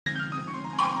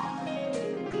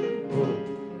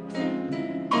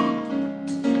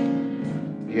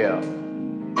Yeah.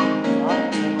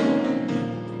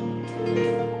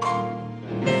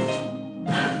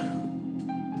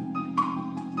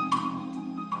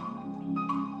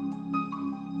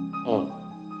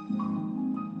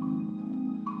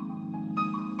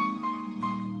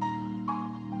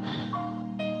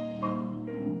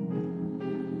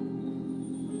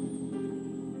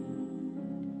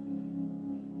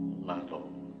 My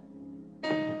Lord.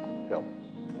 Help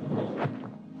us.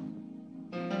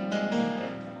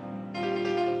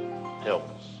 Help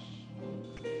us.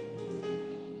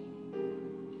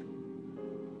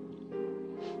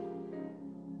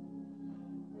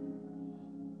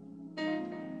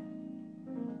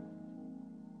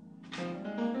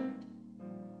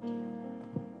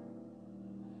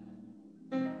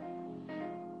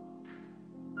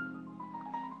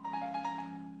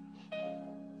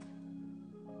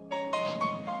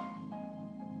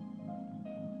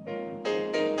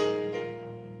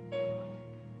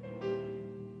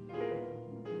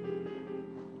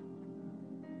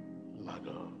 My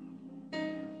God.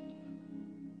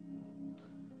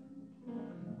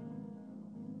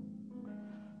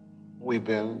 We've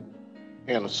been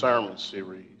in a sermon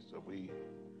series that we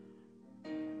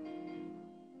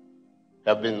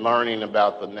have been learning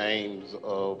about the names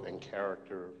of and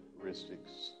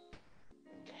characteristics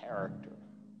and character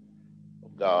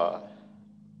of God.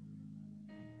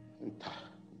 And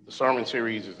the sermon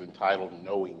series is entitled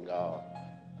Knowing God.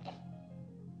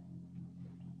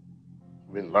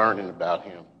 We've been learning about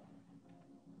him.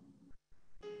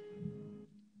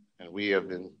 And we have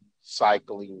been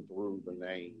cycling through the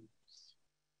names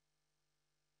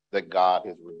that God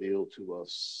has revealed to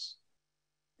us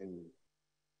in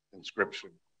Scripture.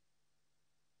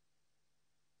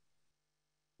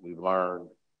 We've learned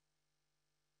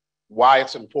why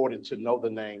it's important to know the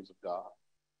names of God.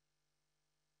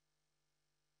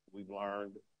 We've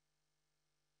learned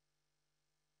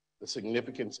the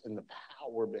significance and the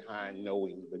power behind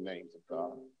knowing the names of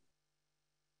God.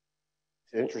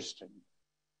 It's interesting.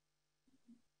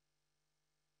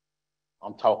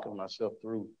 I'm talking myself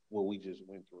through what we just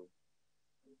went through.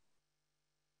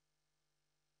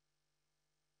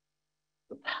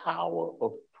 The power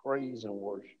of praise and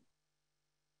worship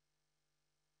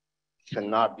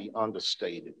cannot be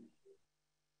understated.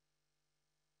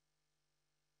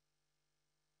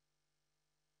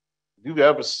 If you've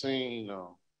ever seen a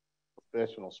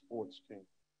professional sports team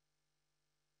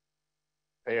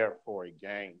prepare for a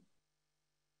game,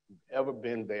 if you've ever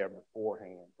been there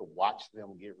beforehand to watch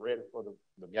them get ready for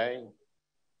the game,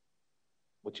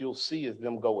 what you'll see is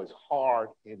them go as hard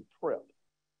in prep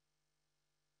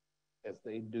as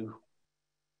they do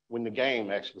when the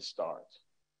game actually starts.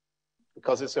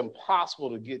 Because it's impossible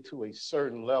to get to a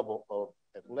certain level of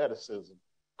athleticism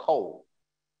cold.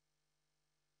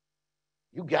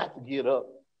 You got to get up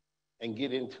and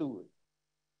get into it.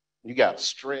 You got to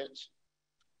stretch,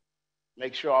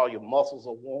 make sure all your muscles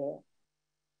are warm.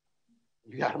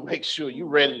 You got to make sure you're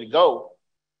ready to go.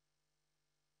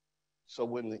 So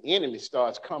when the enemy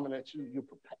starts coming at you, you're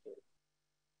prepared.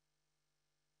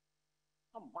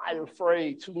 I'm mighty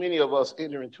afraid too many of us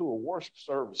enter into a worship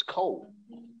service cold.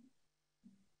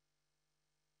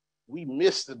 We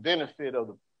miss the benefit of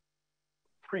the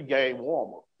pregame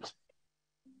warm-up.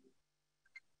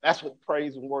 That's what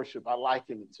praise and worship, I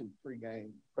liken it to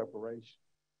pregame preparation.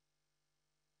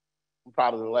 I'm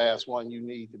probably the last one you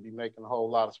need to be making a whole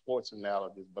lot of sports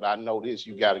analogies, but I know this,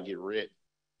 you got to get ready.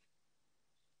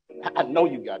 I know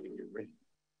you got to get ready.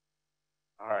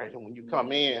 All right, and when you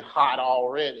come in hot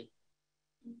already,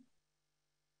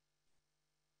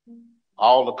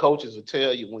 all the coaches will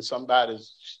tell you when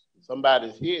somebody's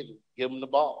hitting, give them the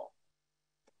ball.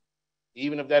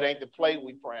 Even if that ain't the play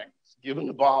we practice, give them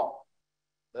the ball.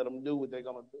 Let them do what they're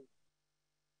going to do.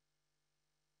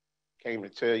 Came to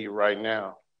tell you right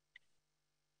now,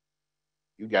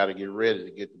 you got to get ready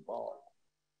to get the ball.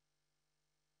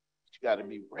 You got to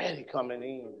be ready coming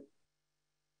in.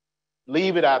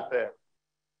 Leave it out there.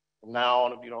 From now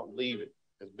on, if you don't leave it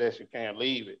as best you can,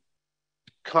 leave it.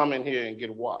 Come in here and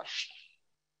get washed.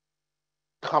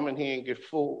 Come in here and get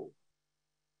full.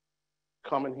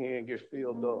 Come in here and get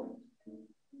filled up.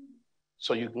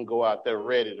 So you can go out there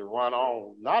ready to run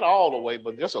on, not all the way,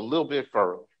 but just a little bit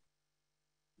further.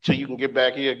 Until you can get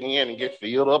back here again and get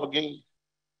filled up again.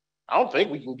 I don't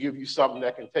think we can give you something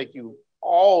that can take you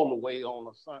all the way on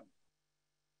a Sunday.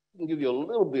 We can give you a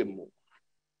little bit more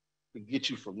to get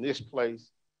you from this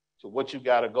place to what you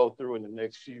got to go through in the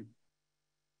next few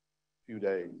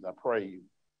days. I pray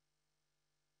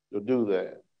you'll do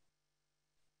that.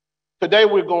 Today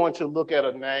we're going to look at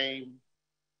a name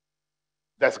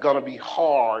that's going to be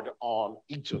hard on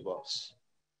each of us.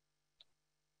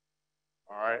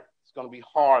 All right. It's going to be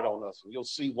hard on us. And you'll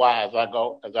see why as I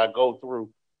go through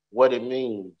what it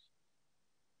means.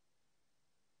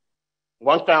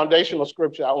 One foundational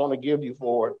scripture I want to give you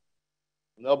for it,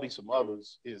 and there'll be some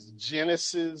others, is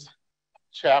Genesis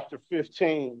chapter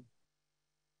 15,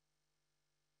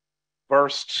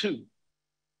 verse 2.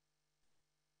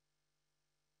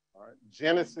 All right.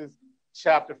 Genesis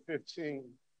chapter 15,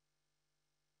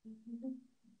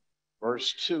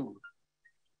 verse 2.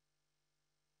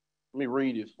 Let me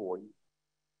read it for you.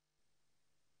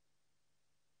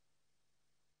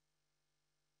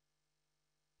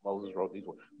 Moses wrote these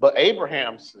words. But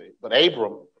Abram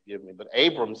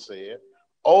said,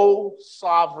 O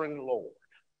sovereign Lord,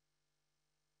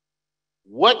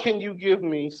 what can you give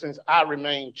me since I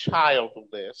remain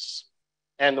childless,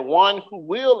 and the one who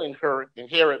will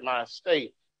inherit my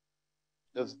estate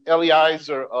is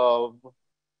Eliezer of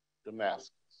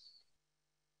Damascus?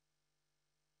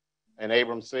 And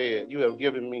Abram said, you have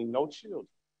given me no children,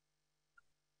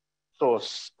 so a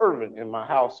servant in my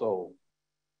household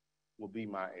will be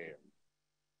my heir.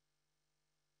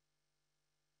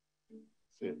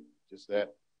 That's it. Just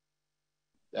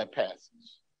that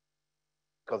passage.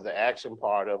 Because the action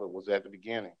part of it was at the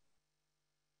beginning.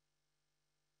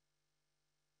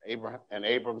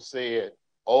 Abram said,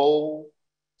 O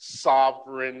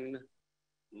sovereign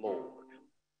Lord.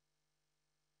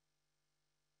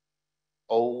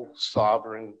 O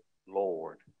sovereign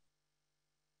Lord.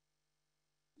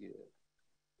 Yeah.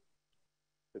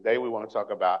 Today we want to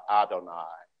talk about Adonai.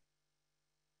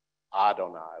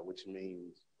 Adonai, which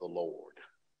means the Lord.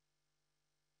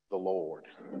 The Lord.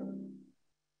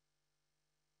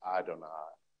 Adonai.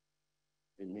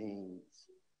 It means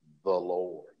the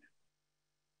Lord.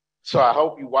 So I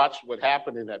hope you watched what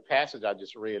happened in that passage I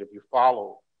just read. If you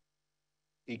follow,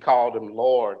 he called him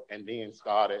Lord and then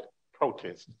started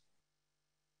protesting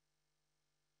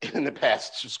in the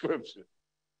passage of Scripture.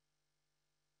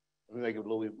 Let me make it a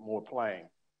little bit more plain.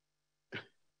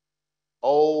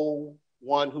 Oh,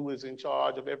 one who is in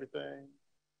charge of everything.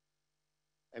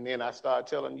 And then I start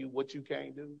telling you what you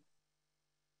can't do.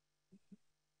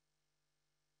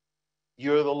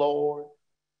 You're the Lord,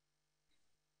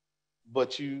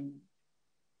 but you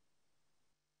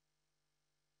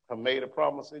have made a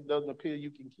promise it doesn't appear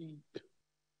you can keep.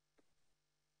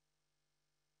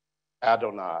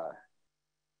 Adonai.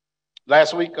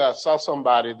 Last week I saw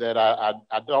somebody that I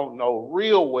don't know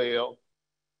real well,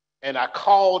 and I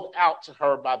called out to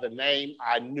her by the name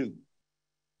I knew.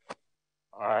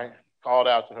 All right, called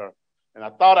out to her. And I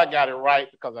thought I got it right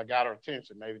because I got her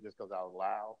attention, maybe just because I was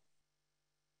loud.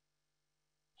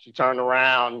 She turned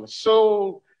around, and as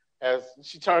soon as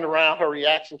she turned around, her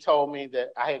reaction told me that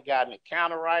I had gotten it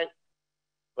kind of right,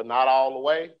 but not all the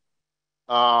way.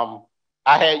 I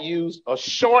had used a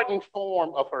shortened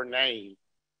form of her name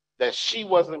that she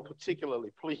wasn't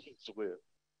particularly pleased with,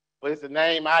 but it's a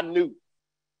name I knew.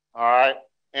 All right,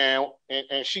 and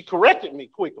she corrected me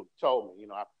quickly, told me,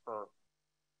 I prefer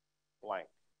blank,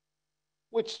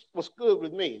 which was good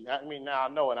with me. I mean, now I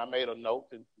know, and I made a note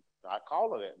and I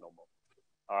call her that no more.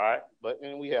 All right,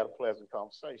 and we had a pleasant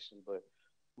conversation,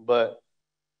 but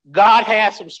God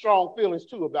has some strong feelings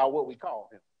too about what we call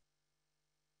him.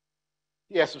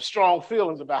 He has some strong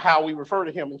feelings about how we refer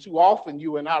to him, and too often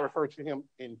you and I refer to him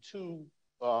in too,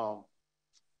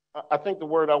 I think the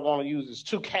word I want to use is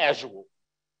too casual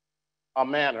a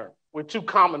manner. We're too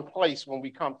commonplace when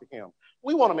we come to him.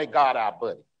 We want to make God our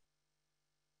buddy.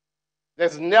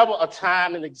 There's never a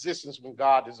time in existence when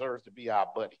God deserves to be our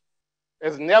buddy.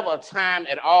 There's never a time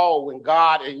at all when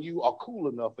God and you are cool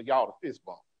enough for y'all to fist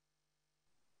bump.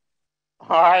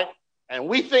 All right? And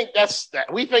we think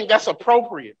that's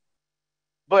appropriate.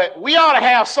 But we ought to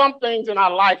have some things in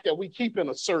our life that we keep in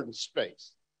a certain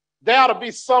space. There ought to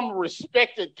be some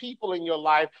respected people in your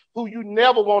life who you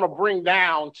never want to bring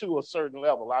down to a certain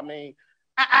level. I mean,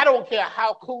 I don't care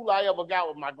how cool I ever got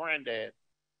with my granddad.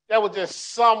 There was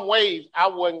just some ways I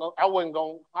wasn't going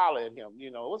to holler at him.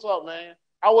 What's up, man?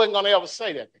 I wasn't going to ever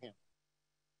say that to him.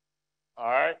 All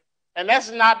right? And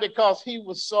that's not because he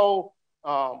was so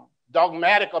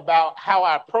dogmatic about how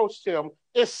I approached him.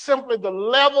 It's simply the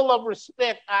level of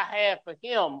respect I had for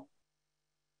him.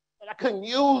 And I couldn't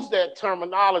use that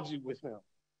terminology with him.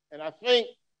 And I think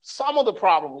some of the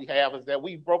problem we have is that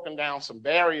we've broken down some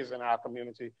barriers in our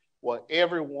community where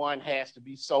everyone has to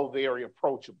be so very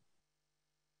approachable.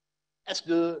 That's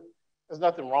good. There's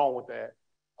nothing wrong with that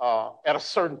at a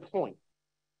certain point.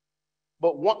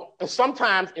 But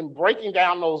sometimes in breaking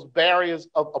down those barriers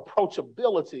of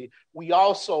approachability, we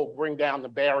also bring down the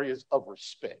barriers of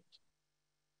respect.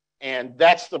 And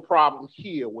that's the problem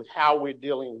here with how we're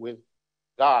dealing with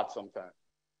God sometimes.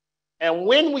 And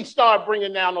when we start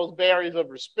bringing down those barriers of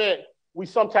respect, we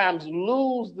sometimes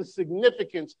lose the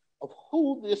significance of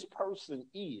who this person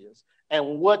is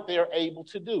and what they're able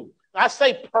to do. I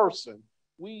say person,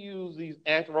 we use these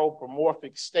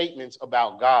anthropomorphic statements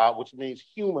about God, which means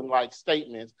human-like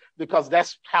statements, because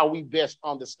that's how we best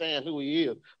understand who he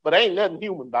is. But ain't nothing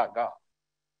human about God.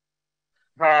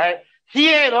 All right?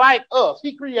 He ain't like us.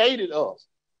 He created us.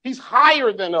 He's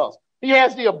higher than us. He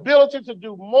has the ability to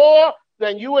do more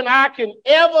than you and I can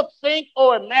ever think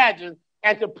or imagine.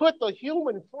 And to put the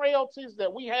human frailties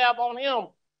that we have on him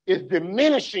is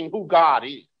diminishing who God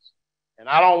is. And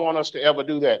I don't want us to ever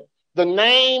do that. The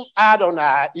name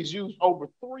Adonai is used over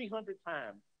 300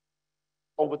 times.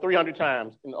 Over 300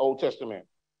 times in the Old Testament.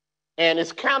 And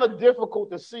it's kind of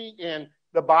difficult to see in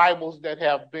the Bibles that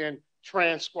have been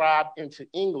transcribed into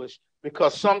English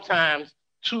because sometimes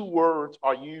two words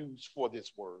are used for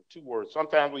this word. Two words.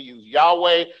 Sometimes we use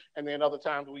Yahweh, and then other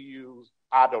times we use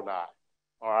Adonai.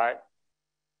 All right?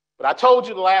 But I told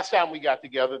you the last time we got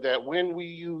together that when we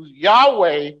use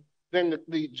Yahweh, then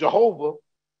the Jehovah,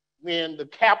 then the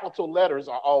capital letters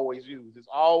are always used. It's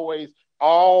always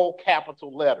all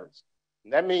capital letters.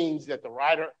 And that means that the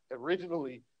writer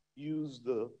originally used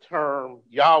the term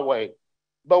Yahweh.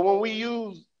 But when we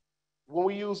use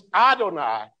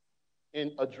Adonai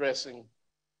in addressing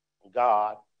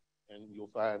God, and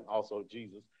you'll find also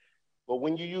Jesus, but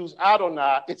when you use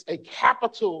Adonai, it's a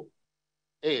capital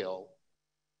L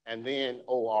and then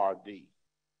O-R-D,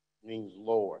 means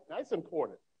Lord. Now, it's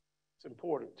important. It's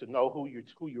important to know who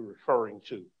you're referring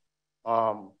to.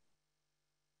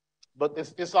 But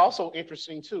it's also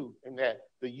interesting, too, in that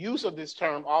the use of this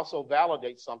term also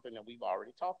validates something that we've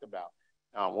already talked about.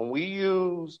 When we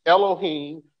use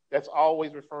Elohim, that's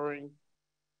always referring,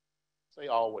 say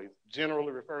always,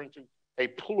 generally referring to a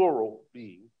plural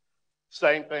being.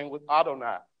 Same thing with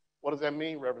Adonai. What does that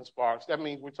mean, Reverend Sparks? That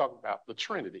means we're talking about the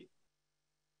Trinity.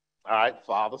 All right,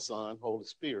 Father, Son, Holy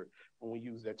Spirit. When we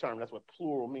use that term, that's what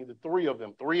plural means, the three of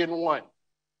them, 3 in 1.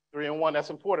 3 in 1, that's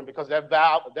important because that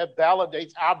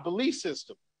validates our belief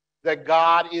system that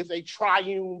God is a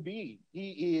triune being.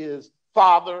 He is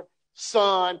Father,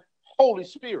 Son, Holy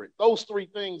Spirit. Those three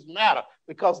things matter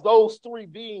because those three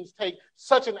beings take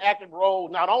such an active role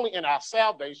not only in our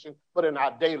salvation, but in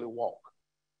our daily walk.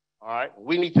 All right,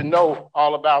 we need to know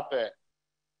all about that.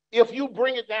 If you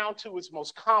bring it down to its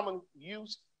most common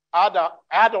use,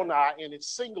 Adonai in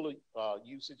its singular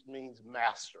usage means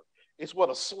master. It's what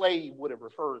a slave would have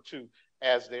referred to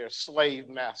as their slave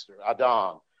master,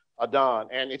 Adon.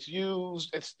 And it's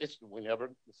used, it's whenever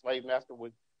the slave master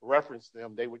would reference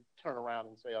them, they would turn around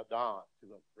and say Adon to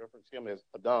reference him as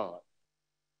Adon.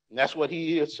 And that's what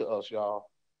he is to us, y'all.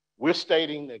 We're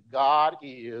stating that God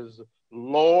is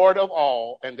Lord of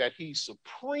all and that he's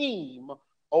supreme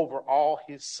over all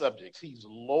his subjects. He's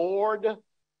Lord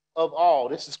of all.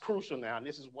 This is crucial now, and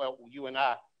this is where you and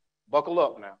I buckle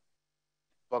up now.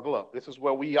 Buckle up. This is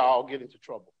where we all get into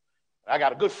trouble. I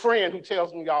got a good friend who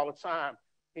tells me all the time,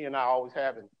 he and I always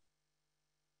having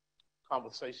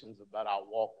conversations about our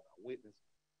walk, our witness,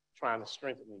 trying to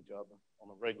strengthen each other on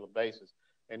a regular basis.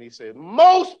 And he said,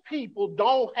 most people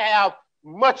don't have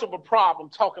much of a problem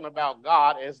talking about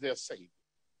God as their Savior,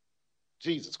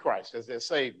 Jesus Christ as their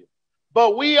Savior.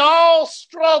 But we all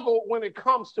struggle when it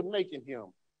comes to making him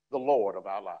the Lord of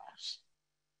our lives.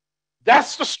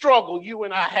 That's the struggle you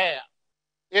and I have.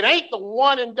 It ain't the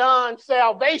one and done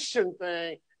salvation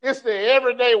thing. It's the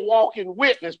everyday walking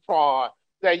witness part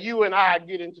that you and I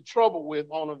get into trouble with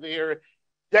on a very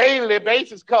daily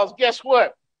basis. Because guess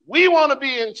what? We want to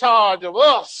be in charge of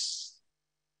us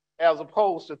as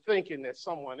opposed to thinking that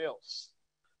someone else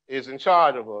is in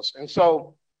charge of us. And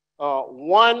so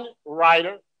one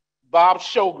writer, Bob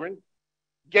Sjogren,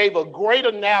 gave a great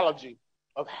analogy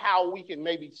of how we can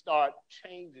maybe start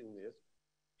changing this.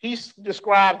 He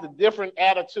describes the different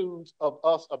attitudes of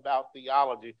us about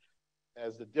theology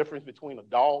as the difference between a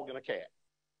dog and a cat.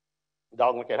 A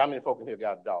dog and a cat. How many folk in here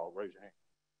got a dog? Raise your hand.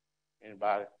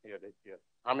 Anybody? Yeah.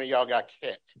 How many of y'all got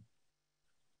cat?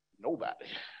 Nobody.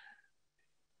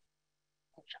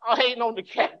 Y'all hating on the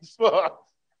cats.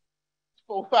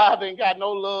 4, 5 ain't got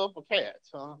no love for cats,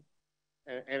 huh?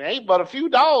 And ain't but a few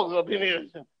dogs up in here.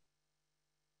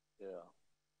 Yeah.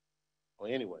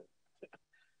 Well,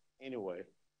 anyway.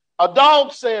 A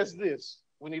dog says this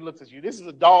when he looks at you. This is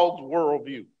a dog's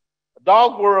worldview. A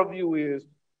dog's worldview is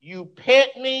you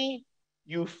pet me,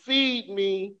 you feed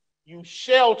me, you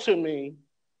shelter me,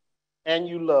 and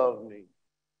you love me.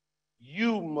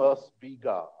 You must be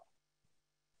God.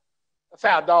 That's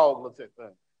how a dog looks at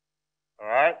things. All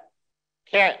right?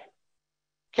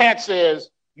 Cat says,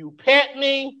 you pet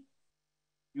me,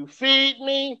 you feed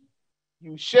me,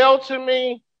 You shelter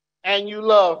me and you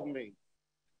love me.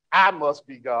 I must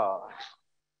be God.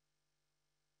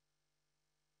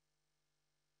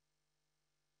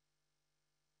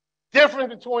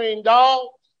 Difference between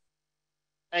dogs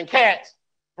and cats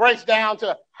breaks down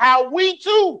to how we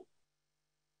too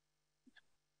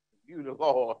view the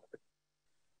Lord.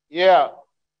 Yeah,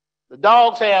 the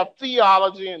dogs have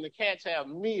theology and the cats have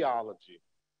meology.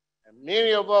 And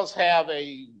many of us have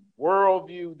a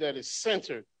worldview that is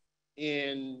centered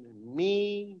in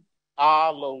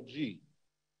meology.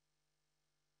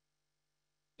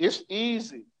 It's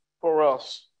easy for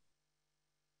us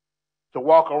to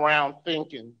walk around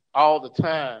thinking all the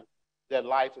time that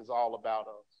life is all about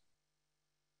us.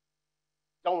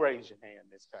 Don't raise your hand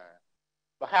this time.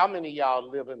 But how many of y'all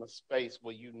live in a space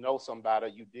where you know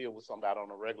somebody, you deal with somebody on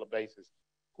a regular basis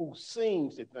who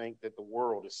seems to think that the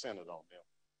world is centered on them?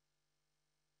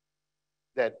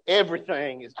 That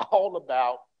everything is all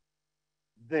about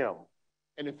them.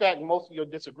 And in fact, most of your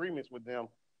disagreements with them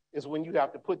is when you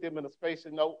have to put them in a space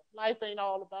and know life ain't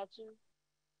all about you.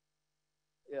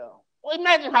 Yeah. Well,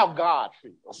 imagine how God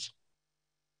feels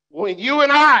when you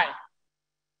and I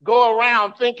go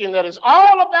around thinking that it's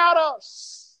all about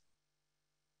us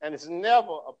and it's never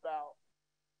about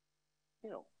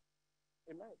him.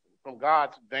 Imagine from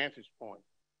God's vantage point.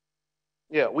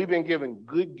 Yeah, we've been given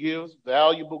good gifts,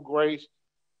 valuable grace,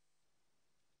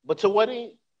 but to what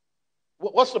end?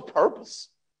 What's the purpose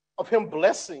of him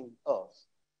blessing us?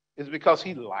 Is it because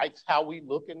he likes how we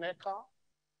look in that car?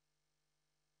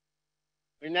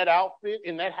 In that outfit,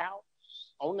 in that house,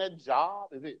 on that job?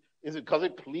 Is it because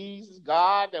it pleases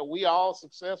God that we are all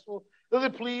successful? Does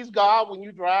it please God when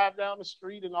you drive down the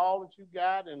street and all that you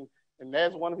got and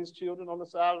there's one of his children on the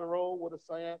side of the road with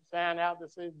a sign out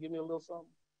that says, give me a little something?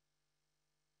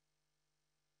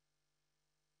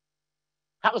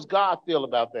 How does God feel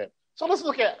about that? So let's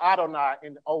look at Adonai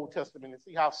in the Old Testament and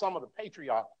see how some of the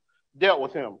patriarchs dealt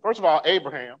with him. First of all,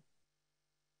 Abraham.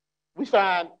 We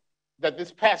find that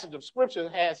this passage of scripture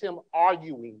has him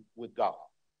arguing with God.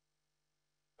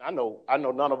 I know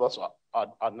none of us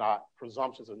are not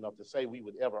presumptuous enough to say we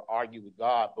would ever argue with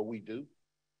God, but we do.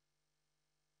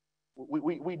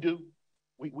 We do.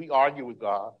 We argue with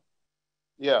God.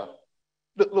 Yeah.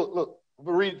 Look.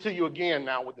 I'll read it to you again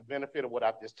now with the benefit of what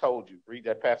I've just told you. Read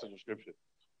that passage of scripture.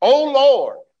 Oh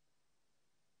Lord,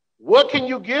 what can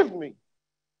you give me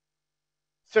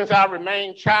since I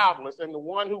remain childless and the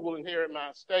one who will inherit my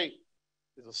estate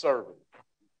is a servant?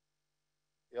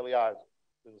 Eliezer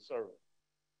is a servant.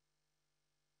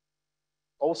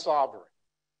 O sovereign,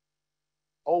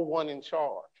 O one in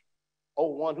charge, O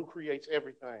one who creates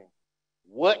everything,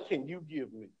 what can you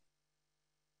give me?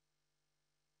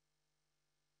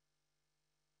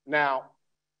 Now,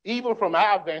 even from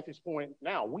our vantage point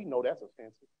now, we know that's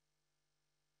offensive.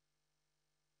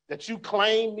 That you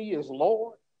claim me as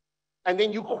Lord, and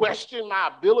then you question my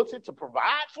ability to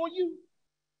provide for you.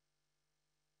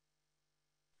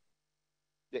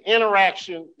 The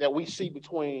interaction that we see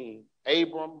between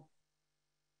Abram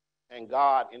and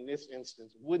God in this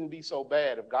instance wouldn't be so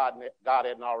bad if God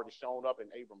hadn't already shown up in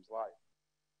Abram's life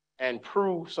and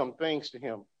proved some things to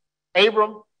him.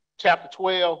 Abram, chapter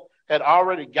 12, had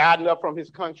already gotten up from his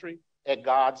country at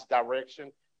God's direction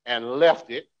and left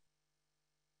it.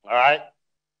 All right?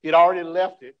 He'd already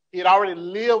left it. He had already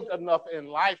lived enough in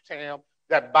lifetime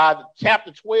that by the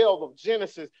chapter 12 of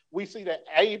Genesis, we see that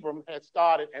Abram had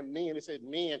started, and men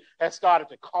had started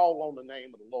to call on the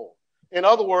name of the Lord. In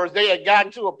other words, they had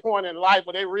gotten to a point in life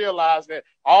where they realized that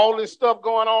all this stuff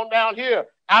going on down here,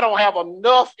 I don't have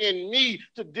enough in me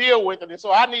to deal with it. And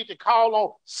so I need to call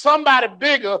on somebody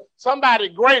bigger, somebody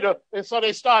greater. And so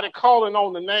they started calling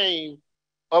on the name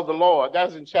of the Lord.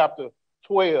 That's in chapter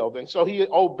 12. And so he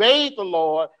obeyed the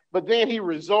Lord, but then he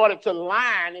resorted to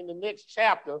lying in the next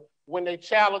chapter when they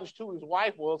challenged who his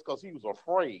wife was because he was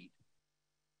afraid.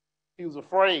 He was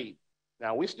afraid.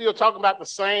 Now, we're still talking about the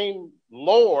same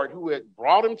Lord who had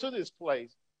brought him to this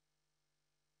place.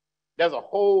 There's a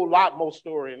whole lot more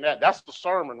story in that. That's the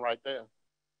sermon right there.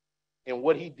 And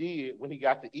what he did when he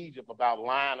got to Egypt about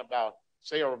lying about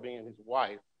Sarah being his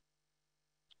wife.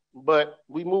 But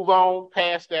we move on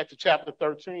past that to chapter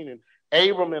 13, and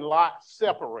Abram and Lot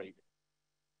separated.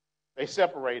 They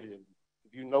separated.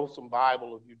 If you know some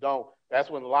Bible, if you don't, that's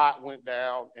when Lot went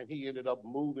down and he ended up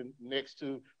moving next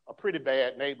to a pretty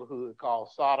bad neighborhood called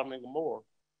Sodom and Gomorrah.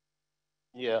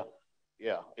 Yeah.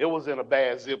 It was in a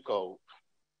bad zip code.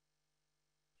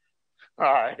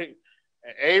 All right.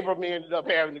 And Abram ended up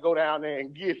having to go down there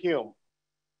and get him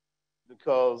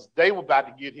because they were about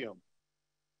to get him.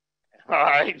 All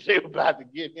right. They were about to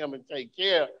get him and take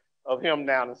care of him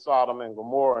down in Sodom and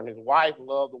Gomorrah, and his wife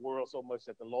loved the world so much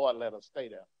that the Lord let her stay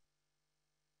there.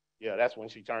 Yeah, that's when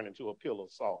she turned into a pillar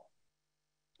of salt.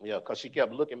 Yeah, because she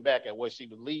kept looking back at what she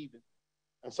was leaving.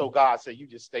 And so God said, you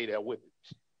just stay there with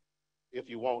it if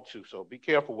you want to. So be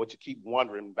careful what you keep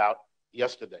wondering about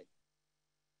yesterday.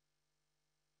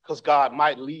 Because God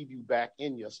might leave you back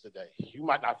in yesterday. You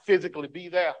might not physically be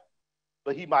there,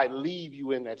 but he might leave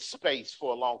you in that space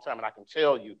for a long time. And I can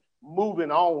tell you, moving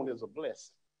on is a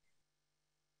blessing.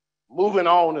 Moving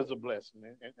on is a blessing.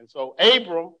 And so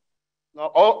Abram,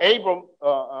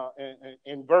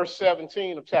 in verse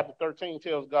 17 of chapter 13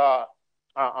 tells God,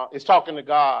 is talking to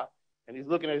God, and he's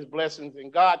looking at his blessings,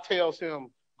 and God tells him,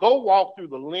 go walk through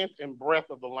the length and breadth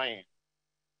of the land,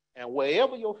 and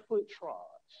wherever your foot trods,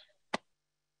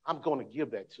 I'm going to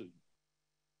give that to you.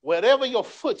 Whatever your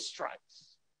foot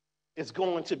strikes, it's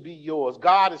going to be yours.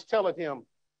 God is telling him,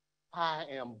 I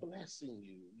am blessing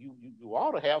you. You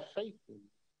ought to have faith in me.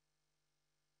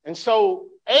 And so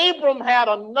Abram had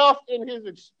enough in his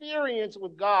experience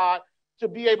with God to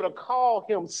be able to call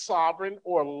him sovereign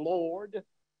or Lord.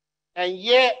 And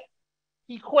yet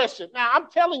he questioned. Now,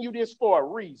 I'm telling you this for a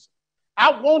reason.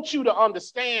 I want you to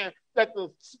understand that the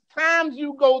times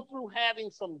you go through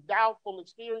having some doubtful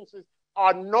experiences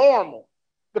are normal.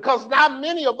 Because not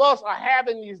many of us are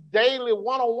having these daily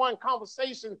one-on-one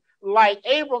conversations like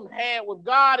Abram had with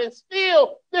God. And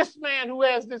still, this man who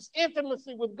has this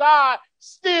intimacy with God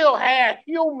still had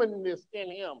humanness in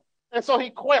him. And so he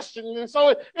questioned. And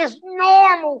so it's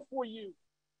normal for you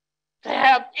to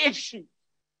have issues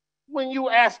when you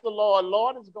ask the Lord,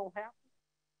 Lord, is it going to happen?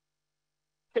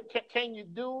 Can you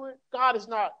do it? God is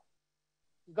not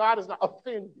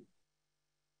offended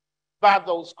by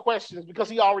those questions because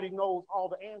he already knows all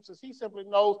the answers. He simply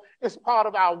knows it's part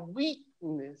of our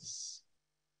weakness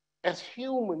as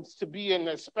humans to be in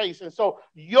that space. And so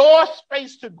your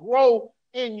space to grow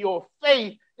in your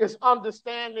faith is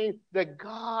understanding that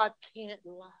God can't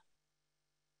lie.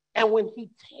 And when he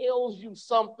tells you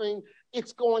something,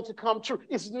 it's going to come true.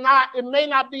 It may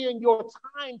not be in your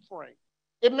time frame.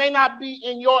 It may not be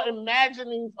in your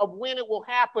imaginings of when it will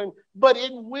happen, but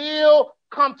it will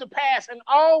come to pass. And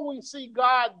all we see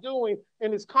God doing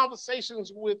in his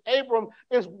conversations with Abram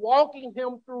is walking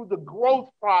him through the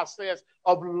growth process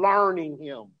of learning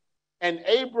him. And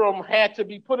Abram had to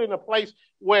be put in a place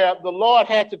where the Lord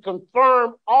had to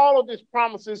confirm all of his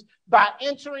promises by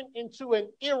entering into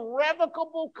an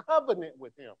irrevocable covenant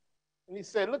with him. And he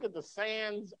said, look at the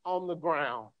sands on the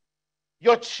ground.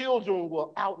 Your children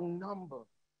will outnumber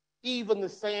even the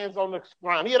sands on the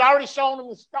ground. He had already shown them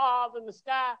the stars in the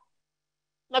sky.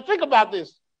 Now think about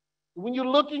this. When you're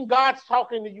looking, God's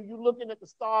talking to you, you're looking at the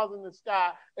stars in the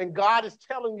sky, and God is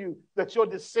telling you that your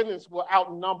descendants will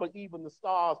outnumber even the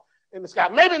stars in the sky.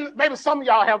 Maybe some of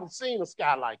y'all haven't seen a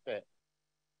sky like that.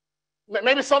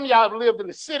 Maybe some of y'all have lived in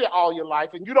the city all your life,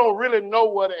 and you don't really know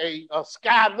what a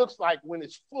sky looks like when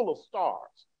it's full of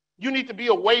stars. You need to be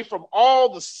away from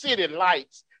all the city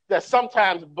lights that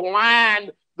sometimes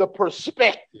blind the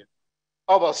perspective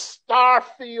of a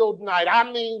star-filled night.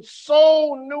 I mean,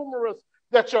 so numerous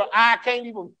that your eye can't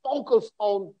even focus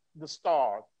on the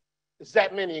stars. It's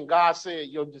that many, and God said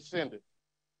your descendants.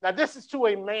 Now, this is to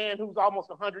a man who's almost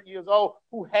 100 years old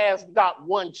who has not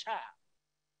one child.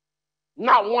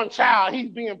 Not one child.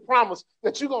 He's being promised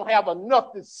that you're going to have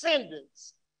enough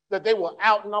descendants that they will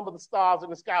outnumber the stars in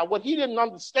the sky. What he didn't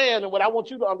understand, and what I want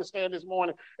you to understand this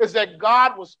morning, is that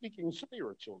God was speaking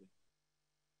spiritually,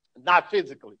 not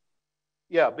physically.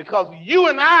 Yeah, because you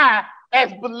and I,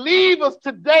 as believers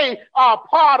today, are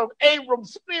part of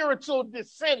Abram's spiritual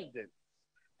descendants.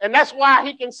 And that's why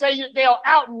he can say they'll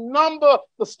outnumber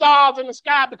the stars in the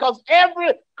sky, because every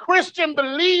Christian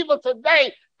believer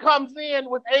today comes in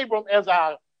with Abram as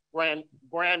our granddaddy.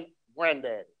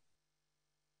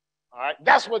 All right,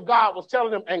 that's what God was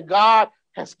telling them, and God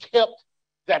has kept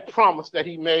that promise that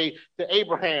he made to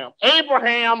Abraham.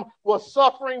 Abraham was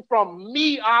suffering from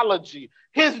meology.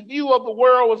 His view of the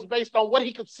world was based on what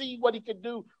he could see, what he could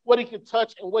do, what he could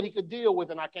touch, and what he could deal with.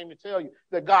 And I came to tell you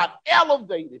that God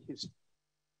elevated his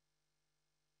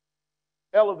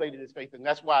faith. And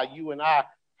that's why you and I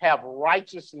have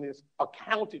righteousness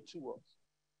accounted to us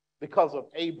because of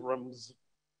Abram's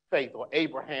faith, or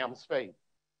Abraham's faith.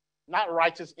 Not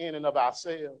righteous in and of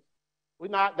ourselves.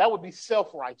 That would be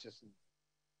self-righteousness.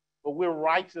 But we're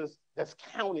righteous that's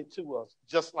counted to us,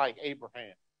 just like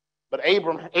Abraham. But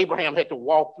Abraham had to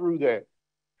walk through that,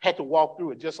 had to walk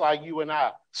through it, just like you and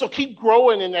I. So keep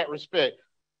growing in that respect.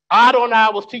 Adonai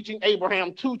was teaching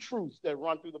Abraham two truths that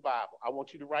run through the Bible. I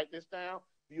want you to write this down.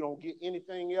 you don't get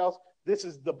anything else, this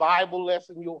is the Bible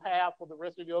lesson you'll have for the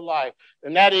rest of your life.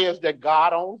 And that is that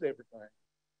God owns everything.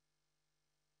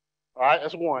 All right,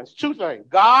 that's one. It's two things.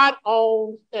 God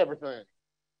owns everything.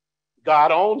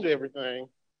 God owns everything.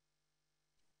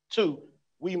 Two,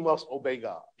 we must obey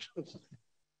God.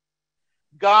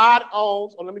 God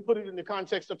owns, or let me put it in the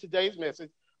context of today's message,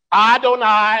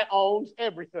 Adonai owns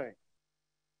everything.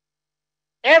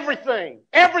 Everything.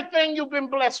 Everything you've been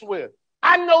blessed with.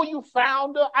 I know you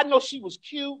found her. I know she was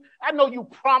cute. I know you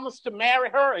promised to marry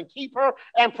her and keep her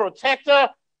and protect her.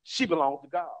 She belongs to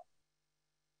God.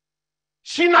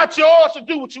 She's not yours to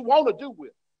do what you want to do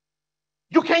with.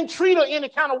 You can't treat her any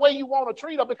kind of way you want to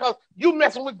treat her because you're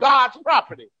messing with God's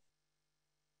property.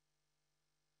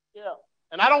 Yeah.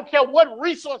 And I don't care what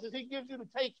resources he gives you to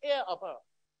take care of her.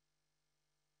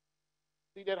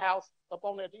 See that house up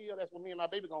on that hill? That's where me and my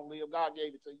baby going to live. God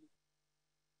gave it to you.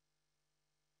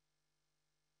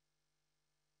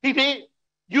 He did.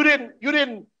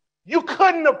 You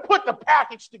couldn't have put the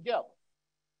package together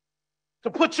to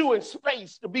put you in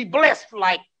space to be blessed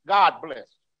like God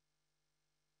blessed.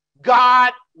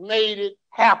 God made it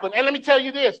happen. And let me tell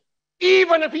you this,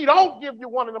 even if he don't give you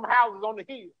one of them houses on the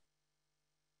hill,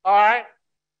 all right,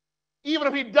 even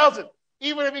if he doesn't,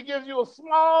 even if he gives you a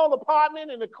small apartment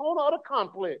in the corner of the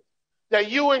complex that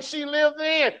you and she lives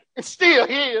in, it's still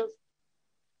his.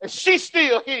 And she's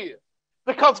still his.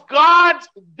 Because God's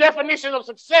definition of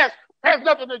success has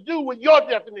nothing to do with your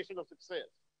definition of success.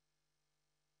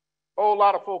 A whole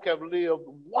lot of folk have lived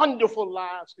wonderful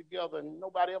lives together and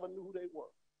nobody ever knew who they were.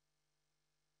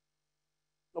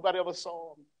 Nobody ever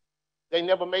saw them. They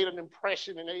never made an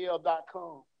impression in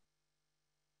AL.com.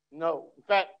 No. In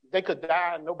fact, they could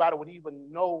die and nobody would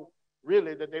even know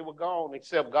really that they were gone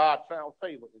except God found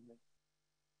favor in them.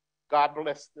 God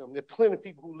bless them. There are plenty of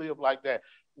people who live like that.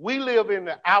 We live in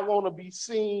the I want to be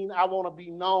seen, I want to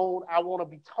be known, I want to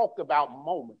be talked about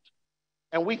moment.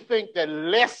 And we think that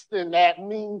less than that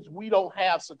means we don't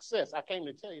have success. I came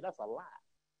to tell you that's a lie.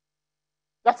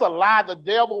 That's a lie the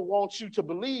devil wants you to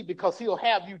believe because he'll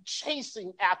have you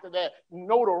chasing after that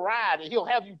notoriety. He'll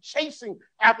have you chasing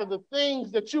after the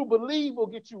things that you believe will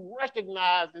get you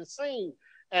recognized and seen,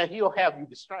 and he'll have you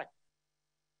distracted.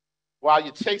 While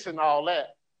you're chasing all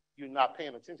that, you're not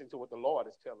paying attention to what the Lord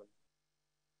is telling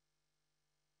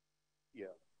you.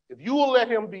 Yeah. If you will let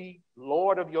him be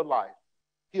Lord of your life,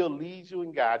 he'll lead you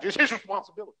and guide you. It's his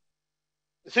responsibility.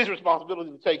 It's his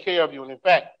responsibility to take care of you. And in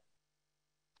fact,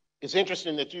 it's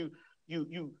interesting that you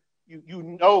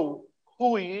know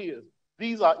who he is.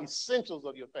 These are essentials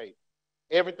of your faith.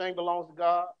 Everything belongs to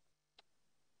God.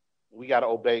 We got to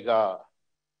obey God.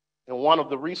 In one of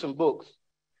the recent books,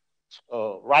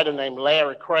 a writer named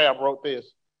Larry Crabb wrote this.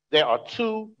 There are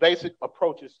two basic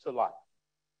approaches to life,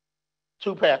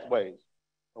 two pathways.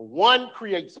 One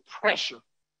creates pressure,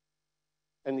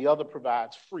 and the other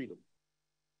provides freedom.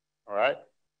 All right?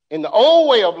 In the old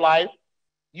way of life,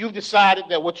 you've decided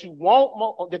that what you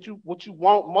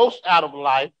want most out of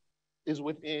life is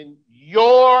within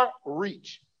your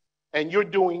reach, and you're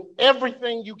doing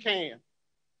everything you can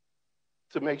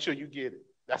to make sure you get it.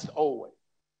 That's the old way.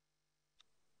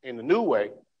 In the new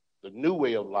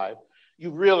way of life,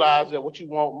 you realize that what you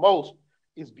want most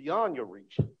is beyond your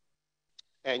reach.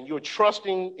 And you're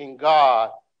trusting in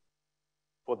God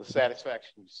for the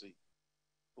satisfaction you seek.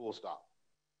 Full stop.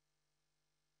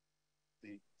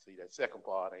 See that second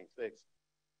part ain't sexy.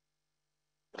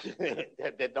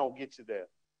 that don't get you there.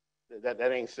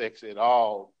 That ain't sexy at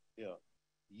all. Yeah.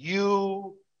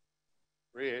 You,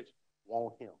 Rich,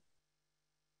 want him.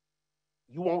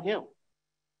 You want him.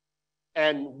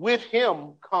 And with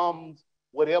him comes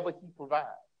whatever he provides.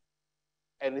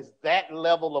 And it's that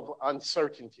level of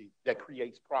uncertainty that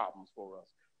creates problems for us.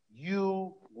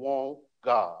 You want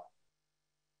God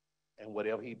and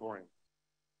whatever he brings.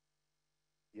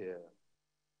 Yeah.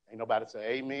 Ain't nobody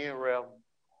say, amen, Reverend.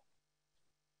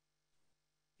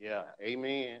 Yeah,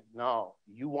 amen. No,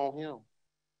 you want him.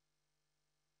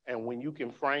 And when you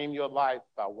can frame your life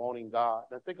by wanting God,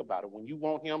 now think about it. When you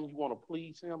want him, you want to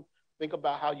please him, think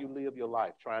about how you live your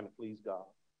life trying to please God.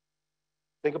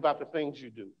 Think about the things you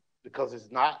do, because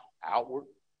it's not outward.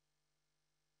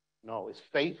 No, it's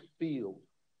faith-filled.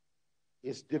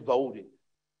 It's devoted.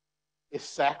 It's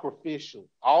sacrificial.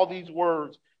 All these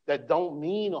words that don't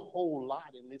mean a whole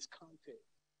lot in this context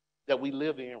that we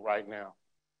live in right now.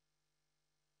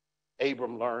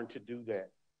 Abram learned to do that,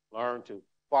 learned to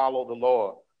follow the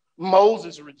Lord.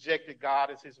 Moses rejected God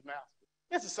as his master.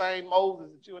 It's the same Moses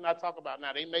that you and I talk about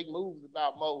now. They make movies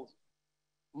about Moses.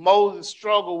 Moses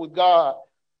struggled with God.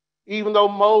 Even though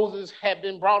Moses had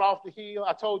been brought off the hill,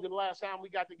 I told you the last time we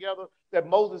got together that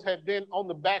Moses had been on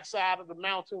the backside of the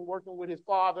mountain working with his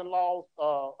father-in-law's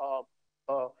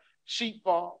sheep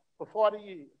farm for 40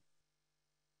 years.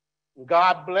 And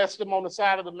God blessed him on the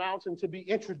side of the mountain to be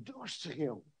introduced to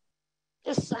him.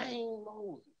 This same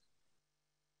Moses,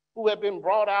 who had been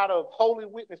brought out of Holy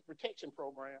Witness Protection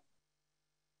Program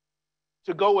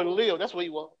to go and live. That's where he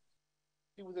was.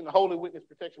 He was in the Holy Witness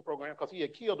Protection Program because he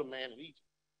had killed a man in Egypt.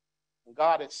 And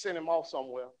God had sent him off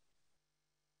somewhere,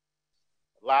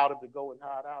 allowed him to go and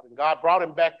hide out. And God brought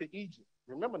him back to Egypt.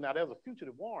 Remember now, there's a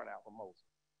fugitive warrant out for Moses.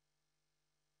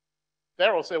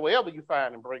 Pharaoh said, wherever you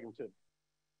find him, bring him to me.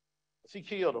 Because he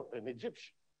killed an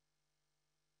Egyptian.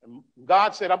 And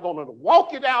God said, I'm going to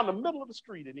walk you down the middle of the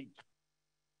street in Egypt.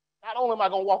 Not only am I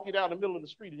going to walk you down the middle of the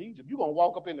street in Egypt, you're going to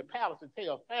walk up in the palace and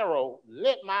tell Pharaoh,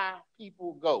 let my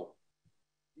people go.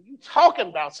 You talking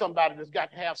about somebody that's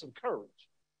got to have some courage.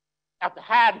 After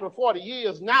hiding for 40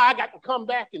 years, now I got to come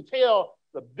back and tell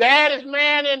the baddest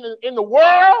man in the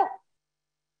world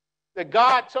that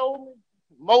God told me.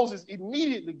 Moses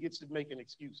immediately gets to making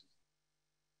excuses.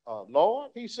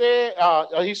 Lord, he said,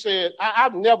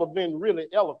 I've never been really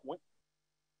eloquent.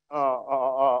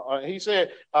 He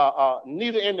said,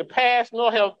 neither in the past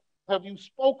nor have you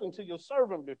spoken to your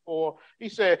servant before. He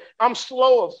said, I'm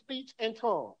slow of speech and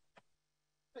tongue.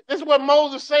 This is what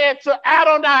Moses said to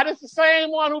Adonai. This is the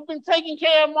same one who's been taking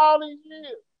care of him all these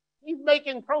years. He's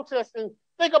making protests. And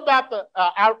think about the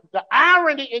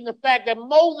irony in the fact that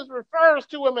Moses refers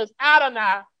to him as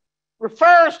Adonai,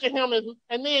 refers to him as,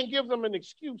 and then gives him an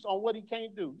excuse on what he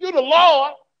can't do. You're the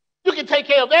Lord. You can take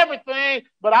care of everything,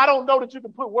 but I don't know that you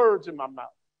can put words in my mouth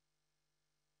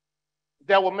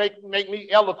that will make me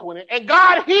eloquent. And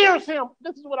God hears him.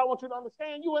 This is what I want you to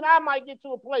understand. You and I might get to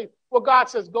a place where God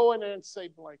says, go in there and say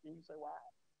blank. And you say, wow.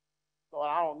 So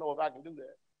I don't know if I can do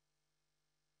that.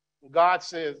 And God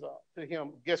says to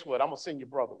him, guess what? I'm going to send your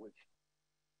brother with you.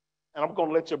 And I'm going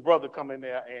to let your brother come in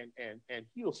there and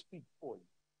he'll speak for you.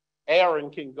 Aaron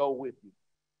can go with you.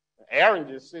 Aaron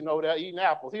just sitting over there eating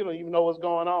apples. He don't even know what's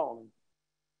going on.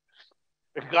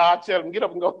 And God tells him, get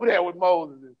up and go over there with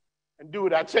Moses and do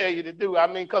what I tell you to do. I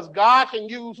mean, because God can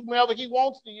use whomever he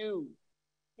wants to use.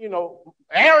 You know,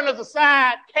 Aaron is a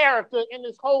side character in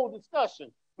this whole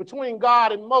discussion between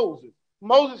God and Moses.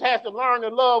 Moses has to learn to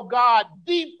love God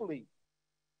deeply.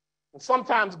 And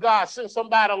sometimes God sends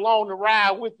somebody along to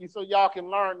ride with you so y'all can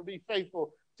learn to be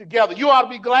faithful together. You ought to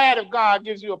be glad if God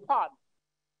gives you a partner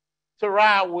to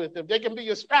ride with. If they can be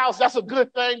your spouse, that's a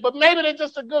good thing. But maybe they're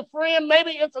just a good friend.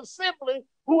 Maybe it's a sibling.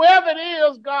 Whoever it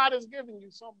is, God is giving you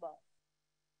somebody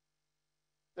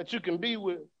that you can be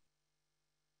with.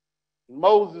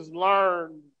 Moses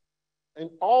learned in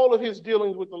all of his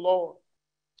dealings with the Lord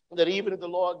that even if the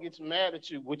Lord gets mad at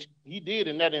you, which he did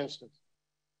in that instance,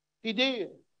 he did.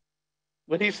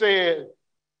 When he said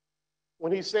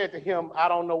to him, I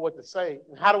don't know what to say.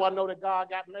 And how do I know that God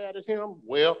got mad at him?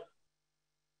 Well,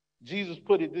 Jesus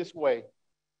put it this way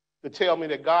to tell me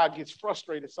that God gets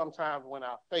frustrated sometimes when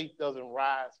our faith doesn't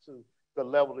rise to the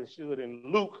level it should. In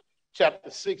Luke chapter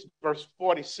 6, verse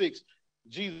 46,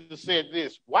 Jesus said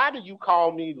this, why do you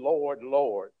call me Lord,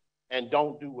 Lord, and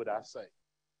don't do what I say?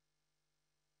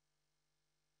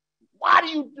 Why do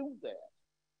you do that?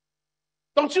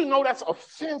 Don't you know that's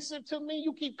offensive to me?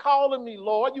 You keep calling me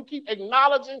Lord. You keep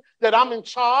acknowledging that I'm in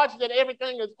charge, that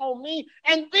everything is on me,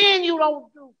 and then you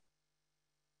don't do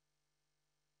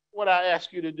what I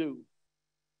ask you to do.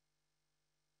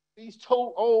 These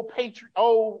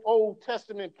Old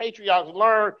Testament patriarchs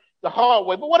learned the hard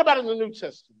way. But what about in the New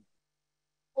Testament?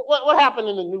 What happened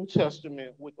in the New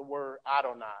Testament with the word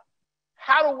Adonai?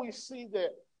 How do we see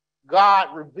that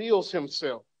God reveals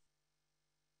himself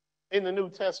in the New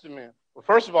Testament? Well,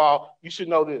 first of all, you should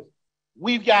know this.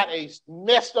 We've got a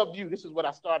messed up view. This is what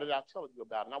I started out telling you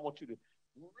about, and I want you to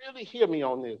really hear me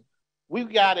on this.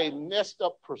 We've got a messed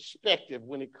up perspective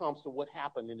when it comes to what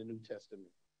happened in the New Testament,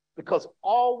 because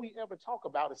all we ever talk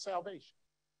about is salvation.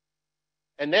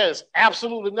 And there's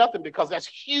absolutely nothing, because that's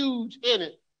huge in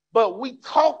it. But we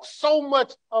talk so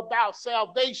much about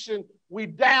salvation, we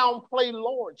downplay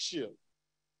lordship.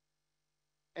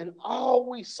 And all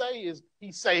we say is,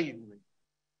 he saved me.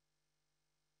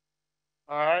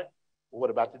 All right? Well, what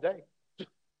about today?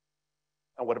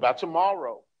 And what about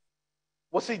tomorrow?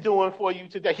 What's he doing for you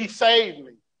today? He saved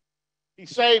me. He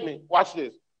saved me. Watch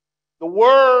this. The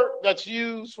word that's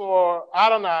used for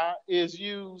Adonai is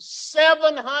used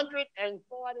 747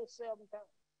 times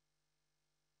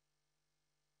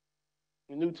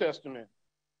in the New Testament.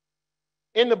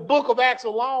 In the book of Acts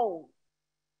alone,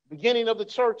 beginning of the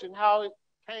church and how it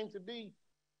came to be,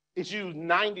 it's used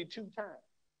 92 times.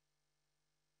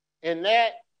 in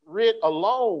that writ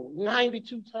alone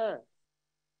 92 times.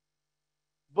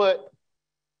 But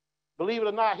believe it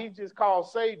or not, he just called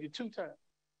Savior 2 times.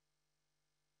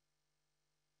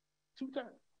 2 times.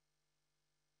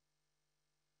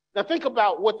 Now think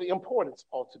about what the importance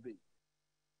ought to be.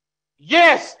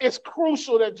 Yes, it's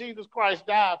crucial that Jesus Christ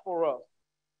died for us.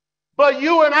 But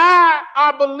you and I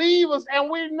are believers,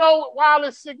 and we know while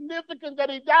it's significant that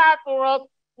he died for us,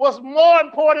 what's more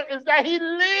important is that he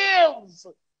lives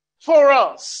for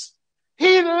us.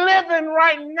 He's living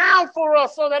right now for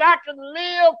us so that I can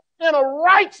live in a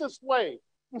righteous way.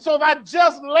 And so if I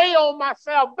just lay on my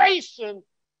salvation,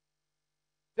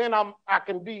 then I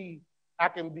can be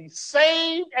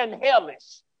saved and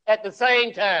hellish at the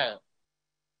same time.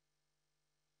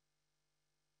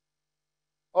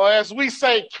 Or as we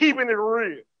say, keeping it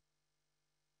real.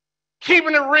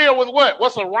 Keeping it real with what?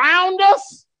 What's around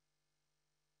us?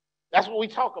 That's what we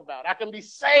talk about. I can be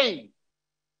saved,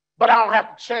 but I don't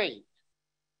have to change.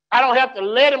 I don't have to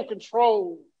let him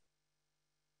control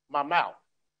my mouth.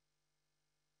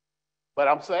 But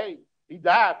I'm saved. He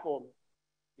died for me.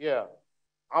 Yeah.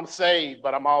 I'm saved,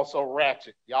 but I'm also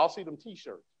ratchet. Y'all see them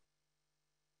t-shirts?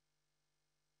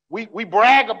 We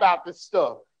brag about this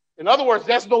stuff. In other words,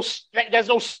 there's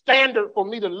no standard for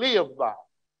me to live by.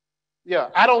 Yeah,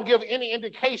 I don't give any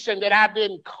indication that I've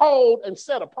been called and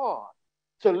set upon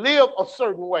to live a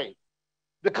certain way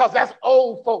because that's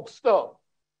old folks stuff.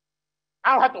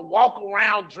 I don't have to walk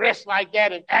around dressed like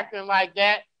that and acting like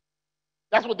that.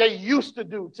 That's what they used to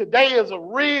do. Today is a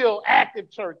real active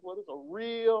church. Well, it's a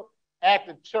real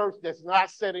active church that's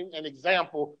not setting an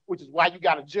example, which is why you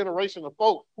got a generation of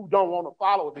folks who don't want to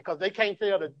follow it because they can't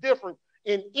tell the difference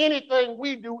in anything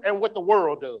we do and what the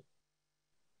world does.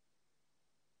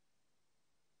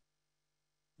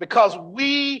 Because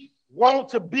we want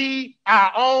to be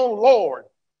our own Lord.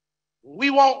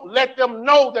 We won't let them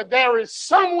know that there is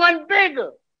someone bigger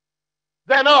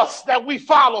than us that we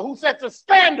follow, who sets a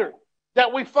standard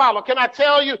that we follow. Can I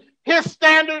tell you, his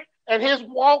standard and his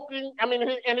walking,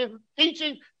 and his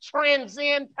teaching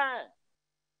transcend time.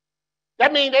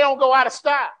 That means they don't go out of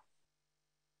style.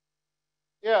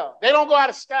 Yeah, they don't go out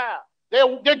of style.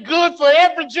 They're good for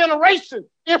every generation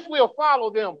if we'll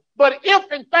follow them. But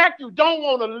if, in fact, you don't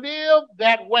want to live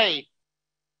that way,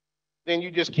 then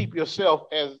you just keep yourself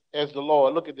as the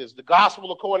Lord. Look at this. The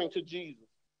gospel according to Jesus.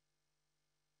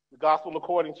 The gospel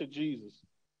according to Jesus.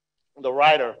 The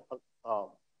writer,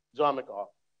 John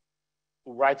MacArthur,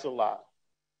 who writes a lot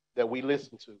that we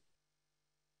listen to.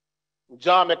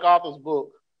 John MacArthur's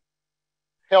book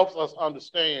helps us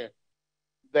understand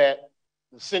that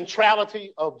the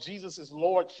centrality of Jesus'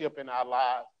 lordship in our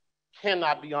lives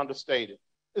cannot be understated.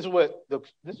 This is what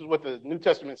the New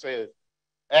Testament says.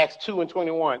 Acts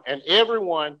 2:21. And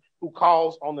everyone who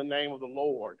calls on the name of the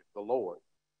Lord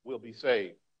will be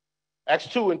saved. Acts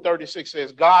 2:36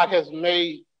 says, God has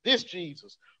made this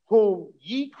Jesus, whom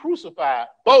ye crucified,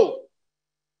 both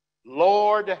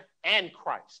Lord and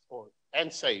Christ,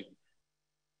 and Savior.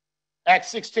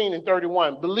 Acts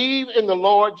 16:31. Believe in the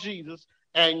Lord Jesus,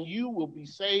 and you will be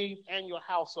saved and your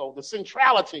household. The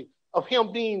centrality of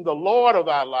him being the Lord of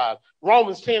our lives.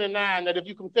 Romans 10:9, that if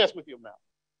you confess with your mouth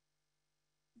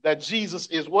that Jesus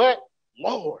is what?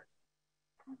 Lord.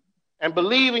 And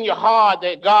believe in your heart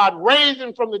that God raised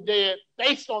him from the dead,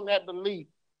 based on that belief,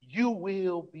 you'll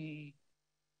be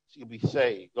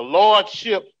saved. The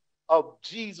lordship of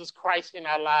Jesus Christ in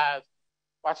our lives.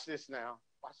 Watch this now.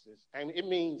 Watch this. And it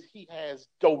means he has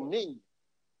dominion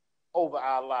over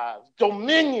our lives.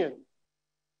 Dominion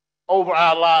over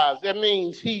our lives. That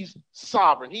means he's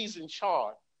sovereign. He's in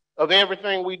charge of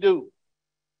everything we do.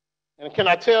 And can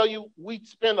I tell you, we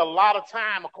spend a lot of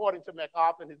time, according to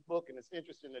MacArthur in his book, and it's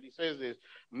interesting that he says this,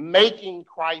 making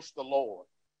Christ the Lord.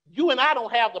 You and I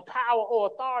don't have the power or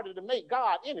authority to make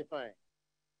God anything.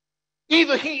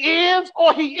 Either he is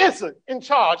or he isn't in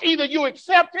charge. Either you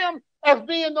accept him as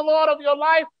being the Lord of your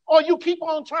life, or you keep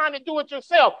on trying to do it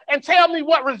yourself. And tell me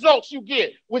what results you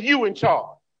get with you in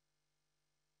charge.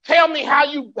 Tell me how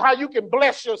you can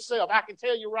bless yourself. I can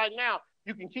tell you right now,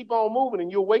 you can keep on moving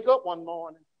and you'll wake up one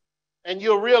morning and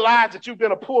you'll realize that you've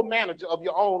been a poor manager of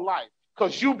your own life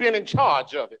because you've been in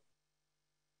charge of it.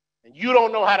 And you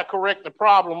don't know how to correct the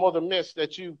problem or the mess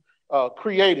that you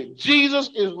created.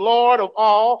 Jesus is Lord of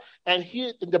all, and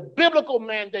the biblical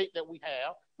mandate that we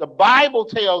have, the Bible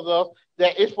tells us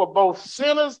that it's for both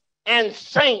sinners and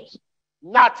saints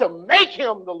not to make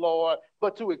him the Lord,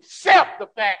 but to accept the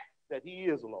fact that he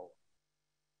is Lord,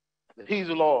 that he's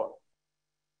the Lord.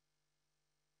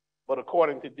 But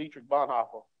according to Dietrich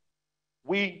Bonhoeffer,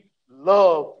 we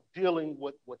love dealing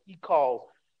with what he calls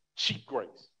cheap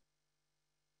grace.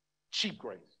 Cheap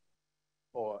grace.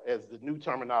 or as the new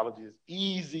terminology is,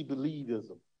 easy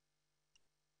believism.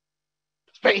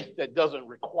 Faith that doesn't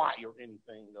require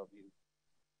anything of you.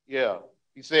 Yeah,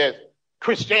 he says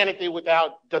Christianity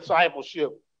without discipleship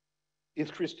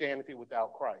is Christianity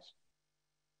without Christ.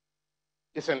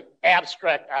 It's an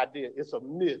abstract idea. It's a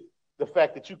myth. The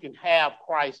fact that you can have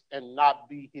Christ and not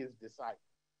be his disciple.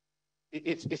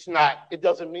 It's not, it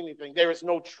doesn't mean anything. There is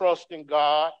no trust in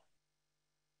God.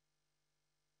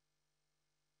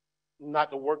 Not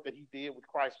the work that he did with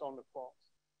Christ on the cross.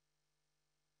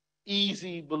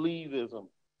 Easy believism.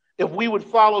 If we would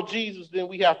follow Jesus, then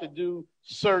we have to do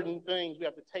certain things. We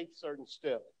have to take certain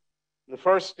steps. The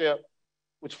first step,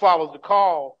 which follows the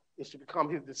call, is to become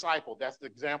his disciple. That's the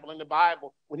example in the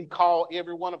Bible. When he called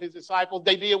every one of his disciples,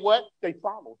 they did what? They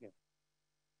followed him.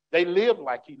 They lived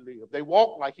like he lived. They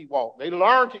walked like he walked. They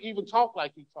learned to even talk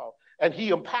like he talked. And he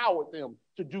empowered them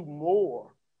to do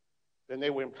more than they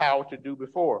were empowered to do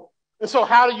before. And so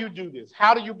how do you do this?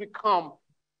 How do you become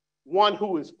one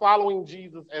who is following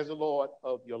Jesus as the Lord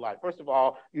of your life? First of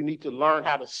all, you need to learn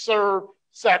how to serve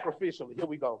sacrificially. Here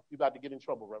we go. You're about to get in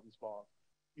trouble, Reverend Spars.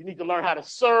 You need to learn how to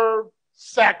serve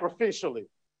sacrificially.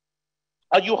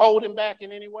 Are you holding back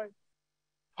in any way?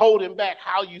 Holding back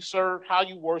how you serve, how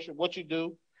you worship, what you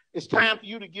do. It's time for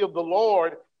you to give the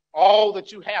Lord all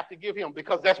that you have to give him,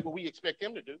 because that's what we expect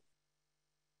him to do.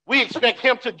 We expect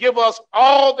him to give us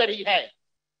all that he has.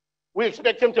 We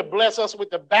expect him to bless us with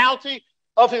the bounty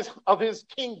of his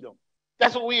kingdom.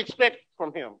 That's what we expect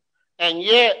from him. And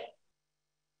yet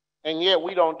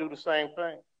we don't do the same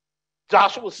thing.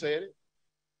 Joshua said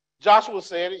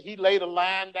it. He laid a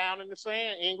line down in the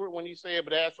sand, Ingrid, when he said,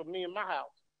 but as for me and my house,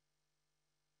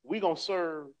 we're going to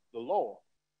serve the Lord.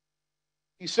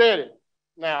 He said it.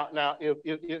 Now,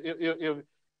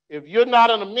 if you're not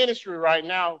in a ministry right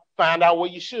now, find out where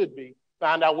you should be.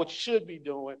 Find out what you should be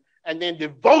doing, and then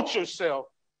devote yourself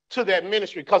to that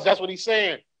ministry, because that's what he's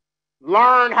saying.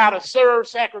 Learn how to serve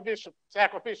sacrificially.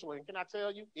 And can I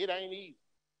tell you, it ain't easy.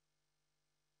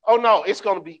 Oh, no, it's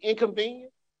going to be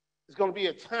inconvenient. It's going to be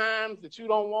at times that you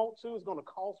don't want to. It's going to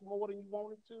cost more than you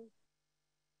want it to.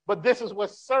 But this is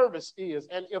what service is.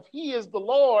 And if he is the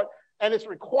Lord and it's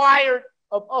required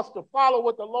of us to follow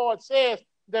what the Lord says,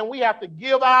 then we have to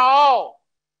give our all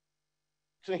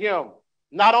to him.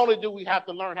 Not only do we have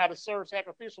to learn how to serve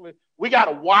sacrificially, we got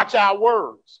to watch our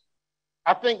words.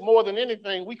 I think more than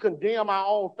anything, we condemn our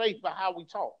own faith by how we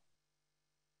talk.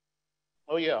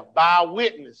 Oh, yeah, by our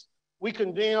witness. We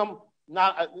condemn.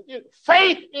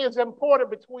 Faith is important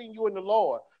between you and the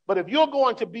Lord. But if you're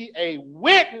going to be a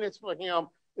witness for him,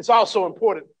 it's also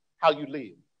important how you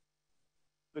live.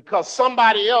 Because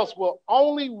somebody else will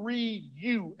only read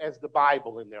you as the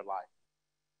Bible in their life.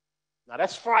 Now,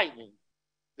 that's frightening.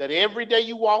 That every day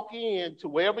you walk in to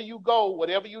wherever you go,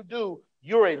 whatever you do,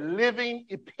 you're a living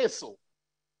epistle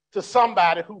to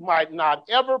somebody who might not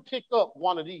ever pick up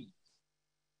one of these.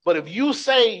 But if you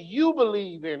say you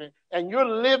believe in it and you're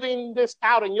living this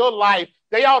out in your life,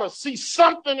 they ought to see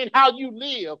something in how you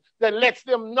live that lets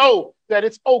them know that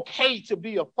it's okay to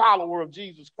be a follower of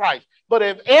Jesus Christ. But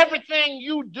if everything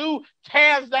you do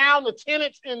tears down the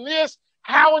tenets in this,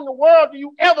 how in the world do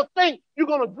you ever think you're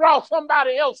going to draw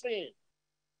somebody else in?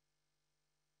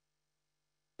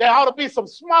 There ought to be some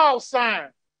small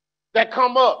signs that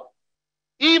come up.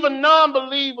 Even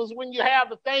non-believers, when you have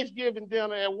the Thanksgiving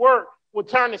dinner at work, will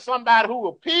turn to somebody who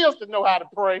appears to know how to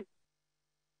pray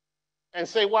and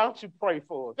say, why don't you pray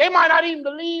for us? They might not even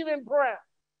believe in prayer.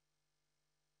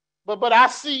 But I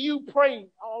see you pray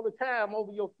all the time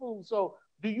over your food. So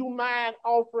do you mind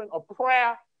offering a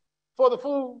prayer for the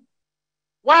food?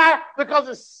 Why? Because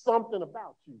it's something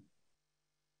about you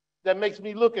that makes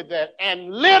me look at that.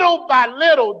 And little by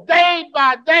little, day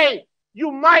by day, you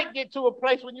might get to a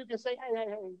place when you can say, hey,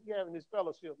 you're having this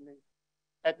fellowship meeting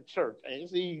at the church. And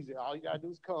it's easy. All you got to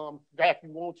do is come. Back if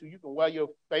you want to. You can wear your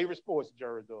favorite sports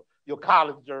jersey or your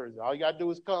college jersey. All you got to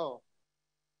do is come.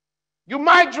 You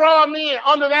might draw them in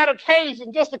under that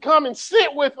occasion just to come and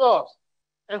sit with us.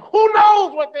 And who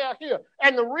knows what they'll hear.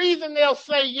 And the reason they'll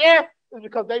say yes is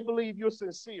because they believe you're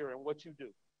sincere in what you do.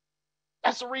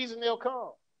 That's the reason they'll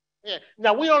come. Yeah.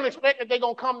 Now, we don't expect that they're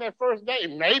going to come that first day.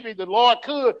 Maybe the Lord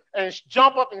could and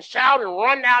jump up and shout and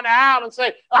run down the aisle and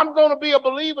say, I'm going to be a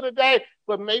believer today.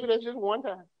 But maybe that's just one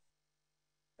time.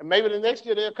 And maybe the next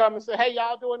year they'll come and say, hey,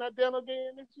 y'all doing that dinner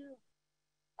again this year?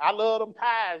 I love them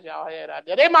pies y'all had out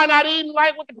there. They might not even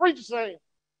like what the preacher's saying.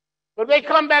 But if they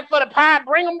come back for the pie,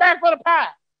 bring them back for the pie.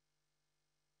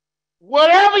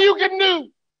 Whatever you can do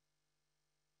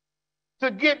to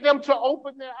get them to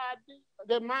open their idea,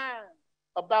 their mind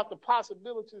about the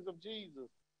possibilities of Jesus.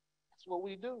 That's what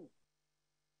we do.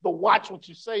 But watch what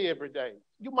you say every day.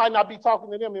 You might not be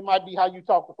talking to them. It might be how you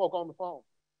talk to folk on the phone.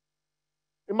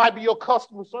 It might be your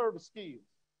customer service skills.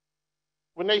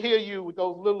 When they hear you with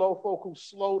those little old folk who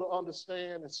slow to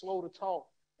understand and slow to talk,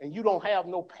 and you don't have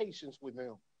no patience with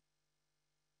them.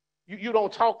 You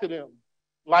don't talk to them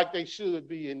like they should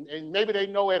be. And maybe they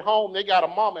know at home, they got a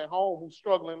mama at home who's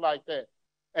struggling like that.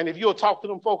 And if you'll talk to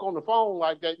them folk on the phone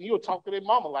like that, you'll talk to their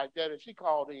mama like that if she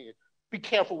called in. Be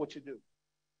careful what you do.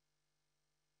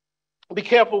 Be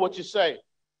careful what you say.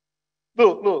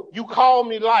 Look, you call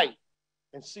me light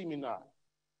and see me not.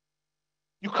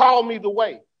 You call me the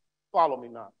way, follow me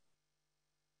not.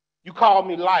 You call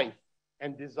me life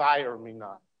and desire me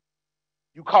not.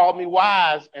 You call me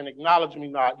wise and acknowledge me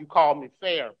not. You call me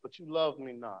fair, but you love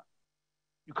me not.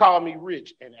 You call me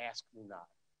rich and ask me not.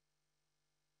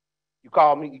 You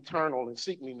call me eternal and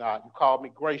seek me not. You call me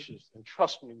gracious and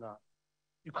trust me not.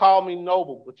 You call me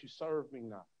noble, but you serve me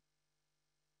not.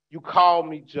 You call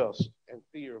me just and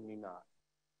fear me not.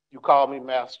 You call me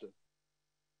master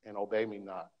and obey me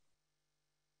not.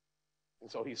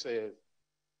 And so he says,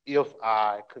 if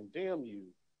I condemn you,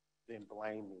 then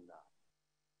blame me not.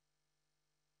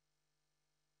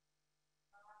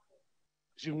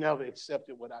 Because you never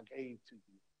accepted what I gave to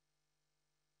you.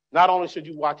 Not only should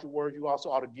you watch your words, you also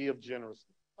ought to give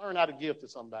generously. Learn how to give to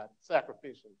somebody,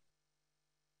 sacrificially.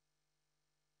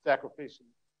 Sacrificially.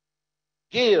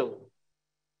 Give.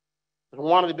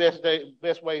 One of the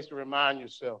best ways to remind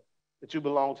yourself that you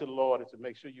belong to the Lord is to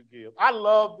make sure you give. I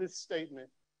love this statement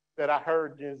that I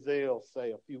heard Denzel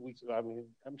say a few weeks ago. I mean,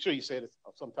 I'm sure you said it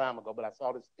some time ago, but I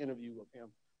saw this interview of him,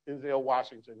 Denzel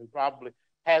Washington, who probably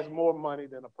has more money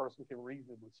than a person can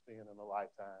reasonably spend in a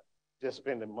lifetime, just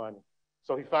spending money.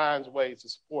 So he finds ways to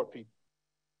support people.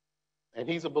 And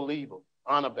he's a believer,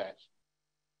 unabashed.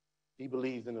 He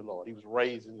believes in the Lord. He was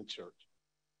raised in the church.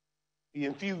 He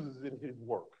infuses it in his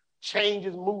work,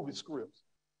 changes movie scripts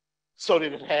so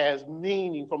that it has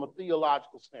meaning from a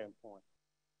theological standpoint.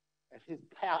 And his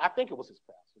pastor, I think it was his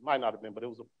pastor, it might not have been, but it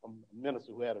was a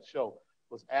minister who had a show,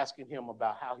 was asking him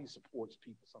about how he supports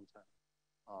people sometimes.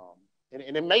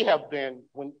 And it may have been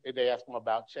when they asked him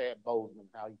about Chad Boseman,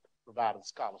 how he provided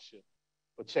scholarship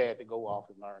for Chad to go off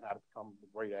and learn how to become the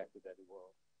great actor that he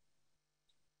was.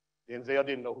 Denzel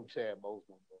didn't know who Chad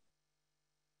Boseman was.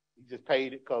 He just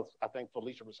paid it because I think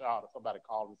Felicia Rashad or somebody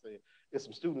called and said, there's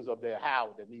some students up there at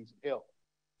Howard that need some help.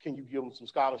 Can you give them some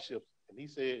scholarships? And he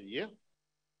said, yeah.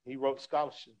 He wrote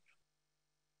scholarships,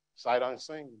 sight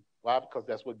unseen. Why? Because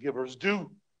that's what givers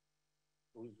do.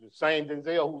 It was the same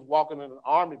Denzel who's walking in an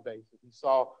army base. And he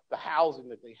saw the housing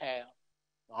that they have,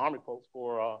 the army folks,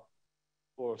 for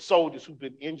soldiers who've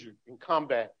been injured in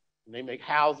combat. And they make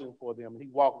housing for them. And he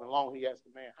walking along, he asked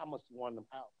the man, how much do you want them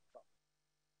houses cost?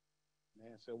 The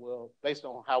man said, well, based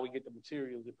on how we get the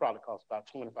materials, it probably costs about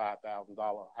 $25,000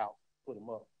 a house to put them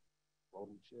up. Wrote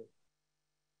him a check.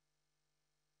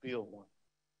 Build one.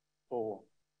 For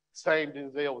same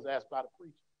Denzel was asked by the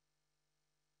preacher.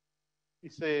 He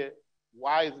said,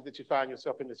 why is it that you find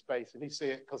yourself in this space? And he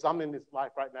said, because I'm in this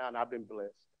life right now and I've been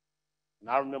blessed. And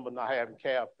I remember not having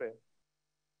cab fare.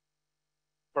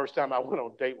 First time I went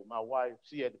on a date with my wife,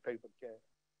 she had to pay for the cab.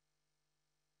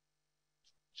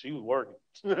 She was working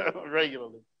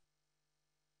regularly.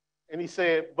 And he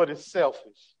said, but it's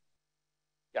selfish.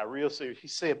 Got real serious. He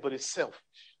said, but it's selfish.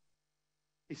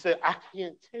 He said, I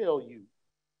can't tell you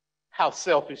how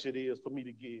selfish it is for me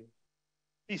to give.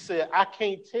 He said, I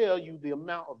can't tell you the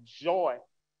amount of joy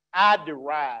I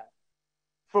derive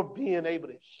from being able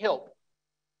to help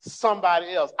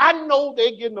somebody else. I know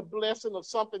they're getting a blessing of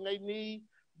something they need,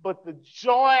 but the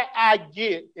joy I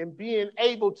get in being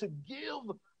able to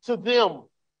give to them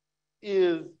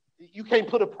is, you can't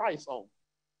put a price on.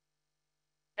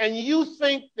 And you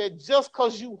think that just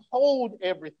because you hold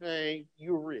everything,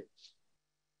 you're rich.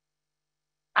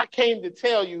 I came to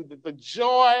tell you that the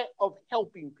joy of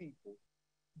helping people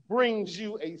brings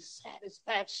you a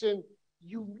satisfaction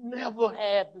you never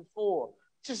had before.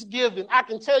 Just give it. I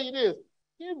can tell you this,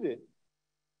 give it.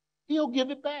 He'll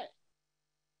give it back.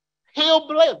 He'll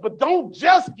bless, but don't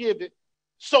just give it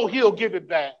so he'll give it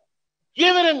back.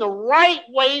 Give it in the right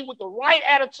way with the right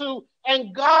attitude,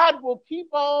 and God will keep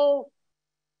on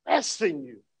blessing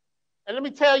you. And let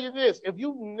me tell you this, if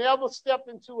you've never stepped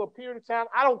into a period of time,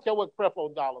 I don't care what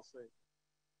Creflo Dollar says.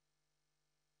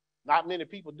 Not many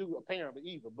people do, apparently,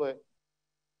 either, but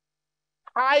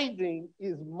tithing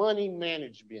is money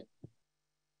management.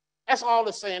 That's all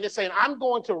it's saying. It's saying, I'm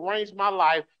going to arrange my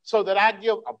life so that I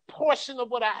give a portion of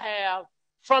what I have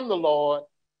from the Lord.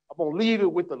 I'm going to leave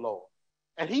it with the Lord.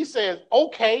 And he says,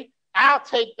 okay, I'll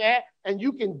take that, and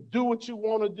you can do what you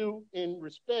want to do in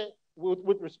respect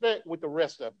with respect with the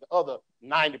rest of the other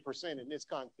 90% in this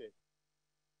context.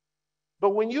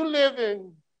 But when you live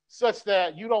in such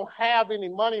that you don't have any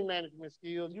money management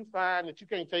skills, you find that you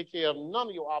can't take care of none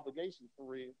of your obligations for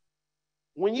real.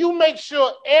 When you make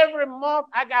sure every month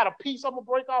I got a piece I'm going to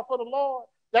break off for the Lord,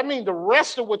 that means the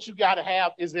rest of what you got to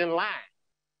have is in line.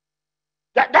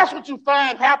 That's what you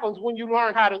find happens when you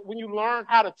learn how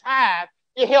to tithe.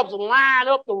 It helps line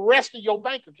up the rest of your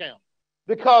bank account.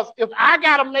 Because if I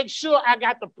got to make sure I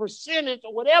got the percentage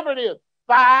or whatever it is,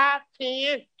 5,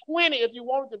 10, 20 if you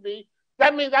want it to be,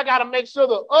 that means I got to make sure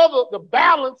the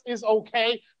balance is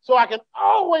okay so I can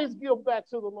always give back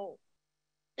to the Lord.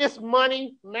 It's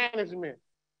money management.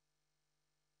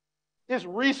 It's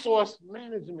resource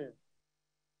management.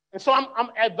 And so I'm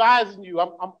advising you,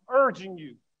 I'm urging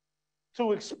you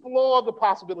to explore the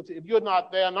possibility. If you're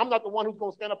not there, and I'm not the one who's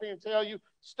going to stand up here and tell you,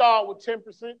 start with 10%.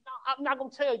 No, I'm not going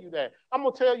to tell you that. I'm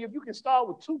going to tell you if you can start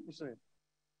with 2%,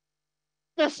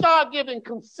 then start giving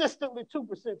consistently 2%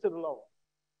 to the Lord.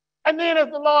 And then if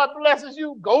the Lord blesses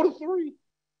you, go to 3.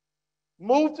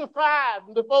 Move to 5.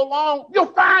 And before long,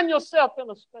 you'll find yourself in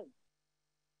a space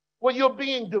where you're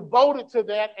being devoted to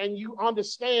that and you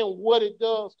understand what it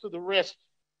does to the rest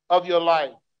of your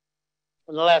life.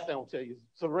 And the last thing I'll tell you is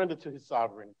surrender to his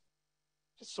sovereignty.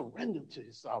 Just surrender to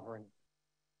his sovereignty.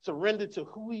 Surrender to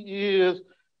who he is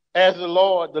as the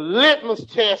Lord. The litmus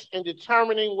test in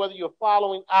determining whether you're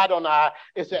following Adonai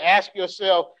is to ask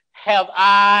yourself, have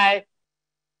I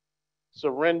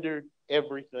surrendered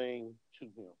everything to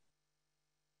him?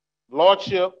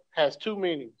 Lordship has 2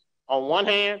 meanings. On one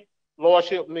hand,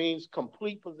 lordship means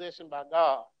complete possession by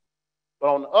God.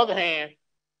 But on the other hand,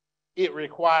 it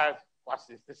requires, watch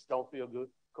this don't feel good,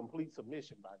 complete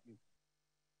submission by you.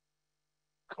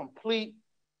 Complete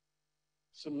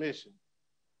submission.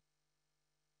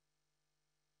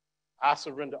 I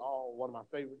surrender all, one of my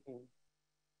favorite hymns.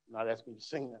 I'm not asking you to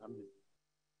sing that.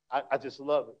 I just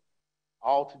love it.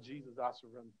 All to Jesus I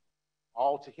surrender.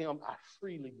 All to him I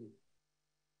freely give.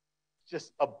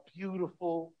 Just a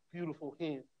beautiful, beautiful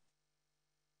hymn.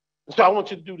 So I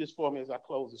want you to do this for me as I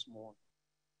close this morning.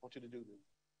 I want you to do this.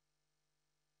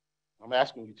 I'm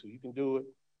asking you to. You can do it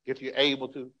if you're able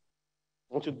to.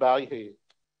 I want you to bow your head.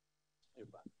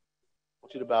 Everybody. I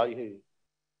want you to bow your head.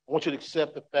 I want you to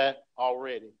accept the fact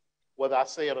already. Whether I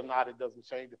say it or not, it doesn't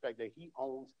change the fact that he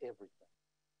owns everything.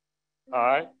 All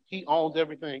right? He owns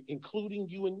everything, including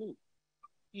you and me.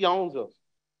 He owns us.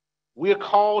 We're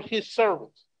called his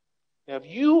servants. Now, if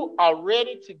you are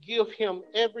ready to give him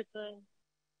everything,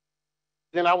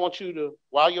 then I want you to,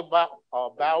 while you're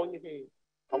bowing your head,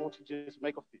 I want you to just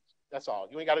make a fist. That's all.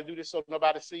 You ain't got to do this so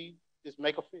nobody sees. Just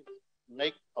make a fist.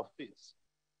 Make a fist.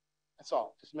 That's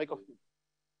all. Just make a fist.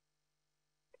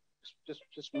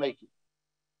 Just make it.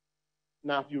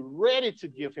 Now, if you're ready to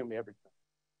give him everything,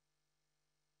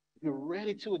 if you're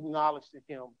ready to acknowledge to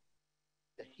him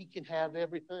that he can have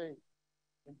everything,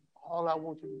 then all I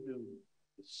want you to do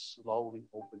is slowly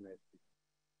open that fist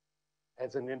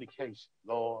as an indication,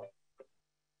 Lord,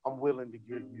 I'm willing to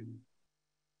give you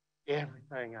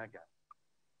everything I got.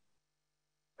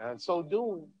 And so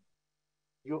doing,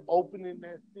 you're opening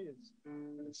that fist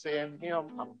and saying to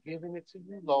him, I'm giving it to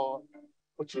you, Lord,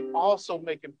 but you also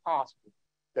make it possible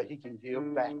that he can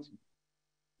give back to you.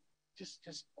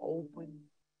 Just open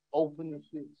the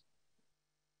fist.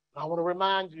 I want to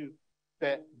remind you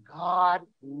that God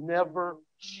never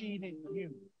cheated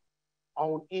you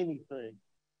on anything.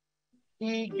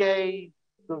 He gave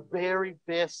the very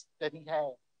best that he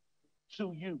had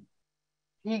to you.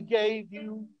 He gave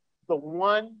you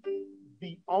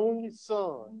the only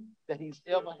son that he's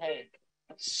ever had,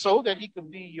 so that he could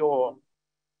be your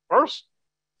first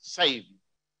savior.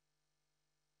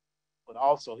 But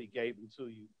also he gave him to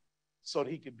you so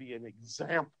that he could be an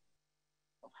example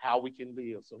of how we can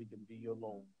live, so he can be your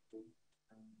Lord.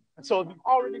 And so if you've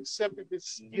already accepted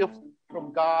this gift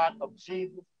from God of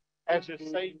Jesus as your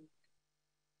Savior,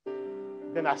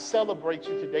 then I celebrate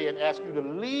you today and ask you to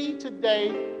lead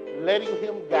today, letting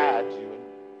him guide you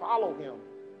and follow him.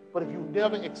 But if you've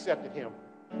never accepted him,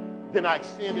 then I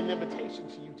extend an invitation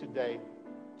to you today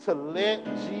to let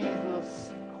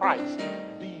Jesus Christ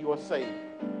be your Savior.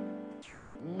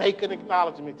 Make an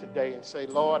acknowledgement today and say,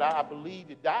 Lord, I believe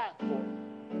you died for me,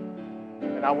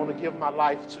 and I want to give my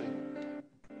life to you.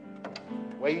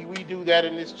 The way we do that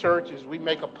in this church is we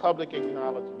make a public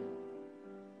acknowledgement.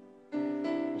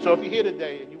 So if you're here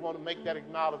today and you want to make that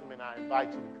acknowledgement, I invite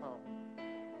you to come.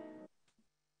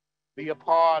 Be a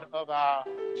part of our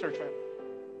church family.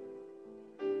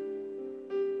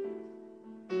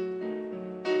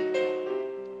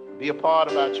 Be a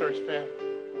part of our church family.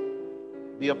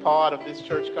 Be a part of this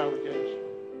church congregation.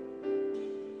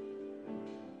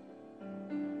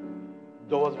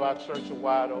 Doors of our church are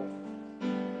wide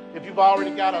open. If you've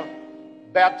already got a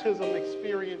baptism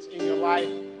experience in your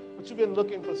life, but you've been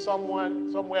looking for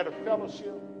someone, somewhere to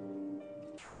fellowship,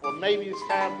 or maybe it's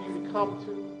time for you to come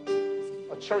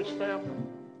to a church family,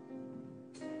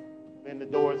 then the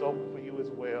door is open for you as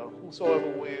well. Whosoever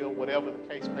will, whatever the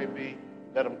case may be,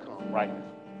 let them come right now.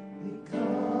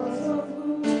 Because of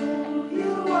who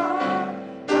you are,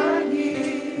 I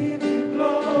give you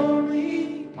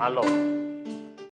glory. My Lord.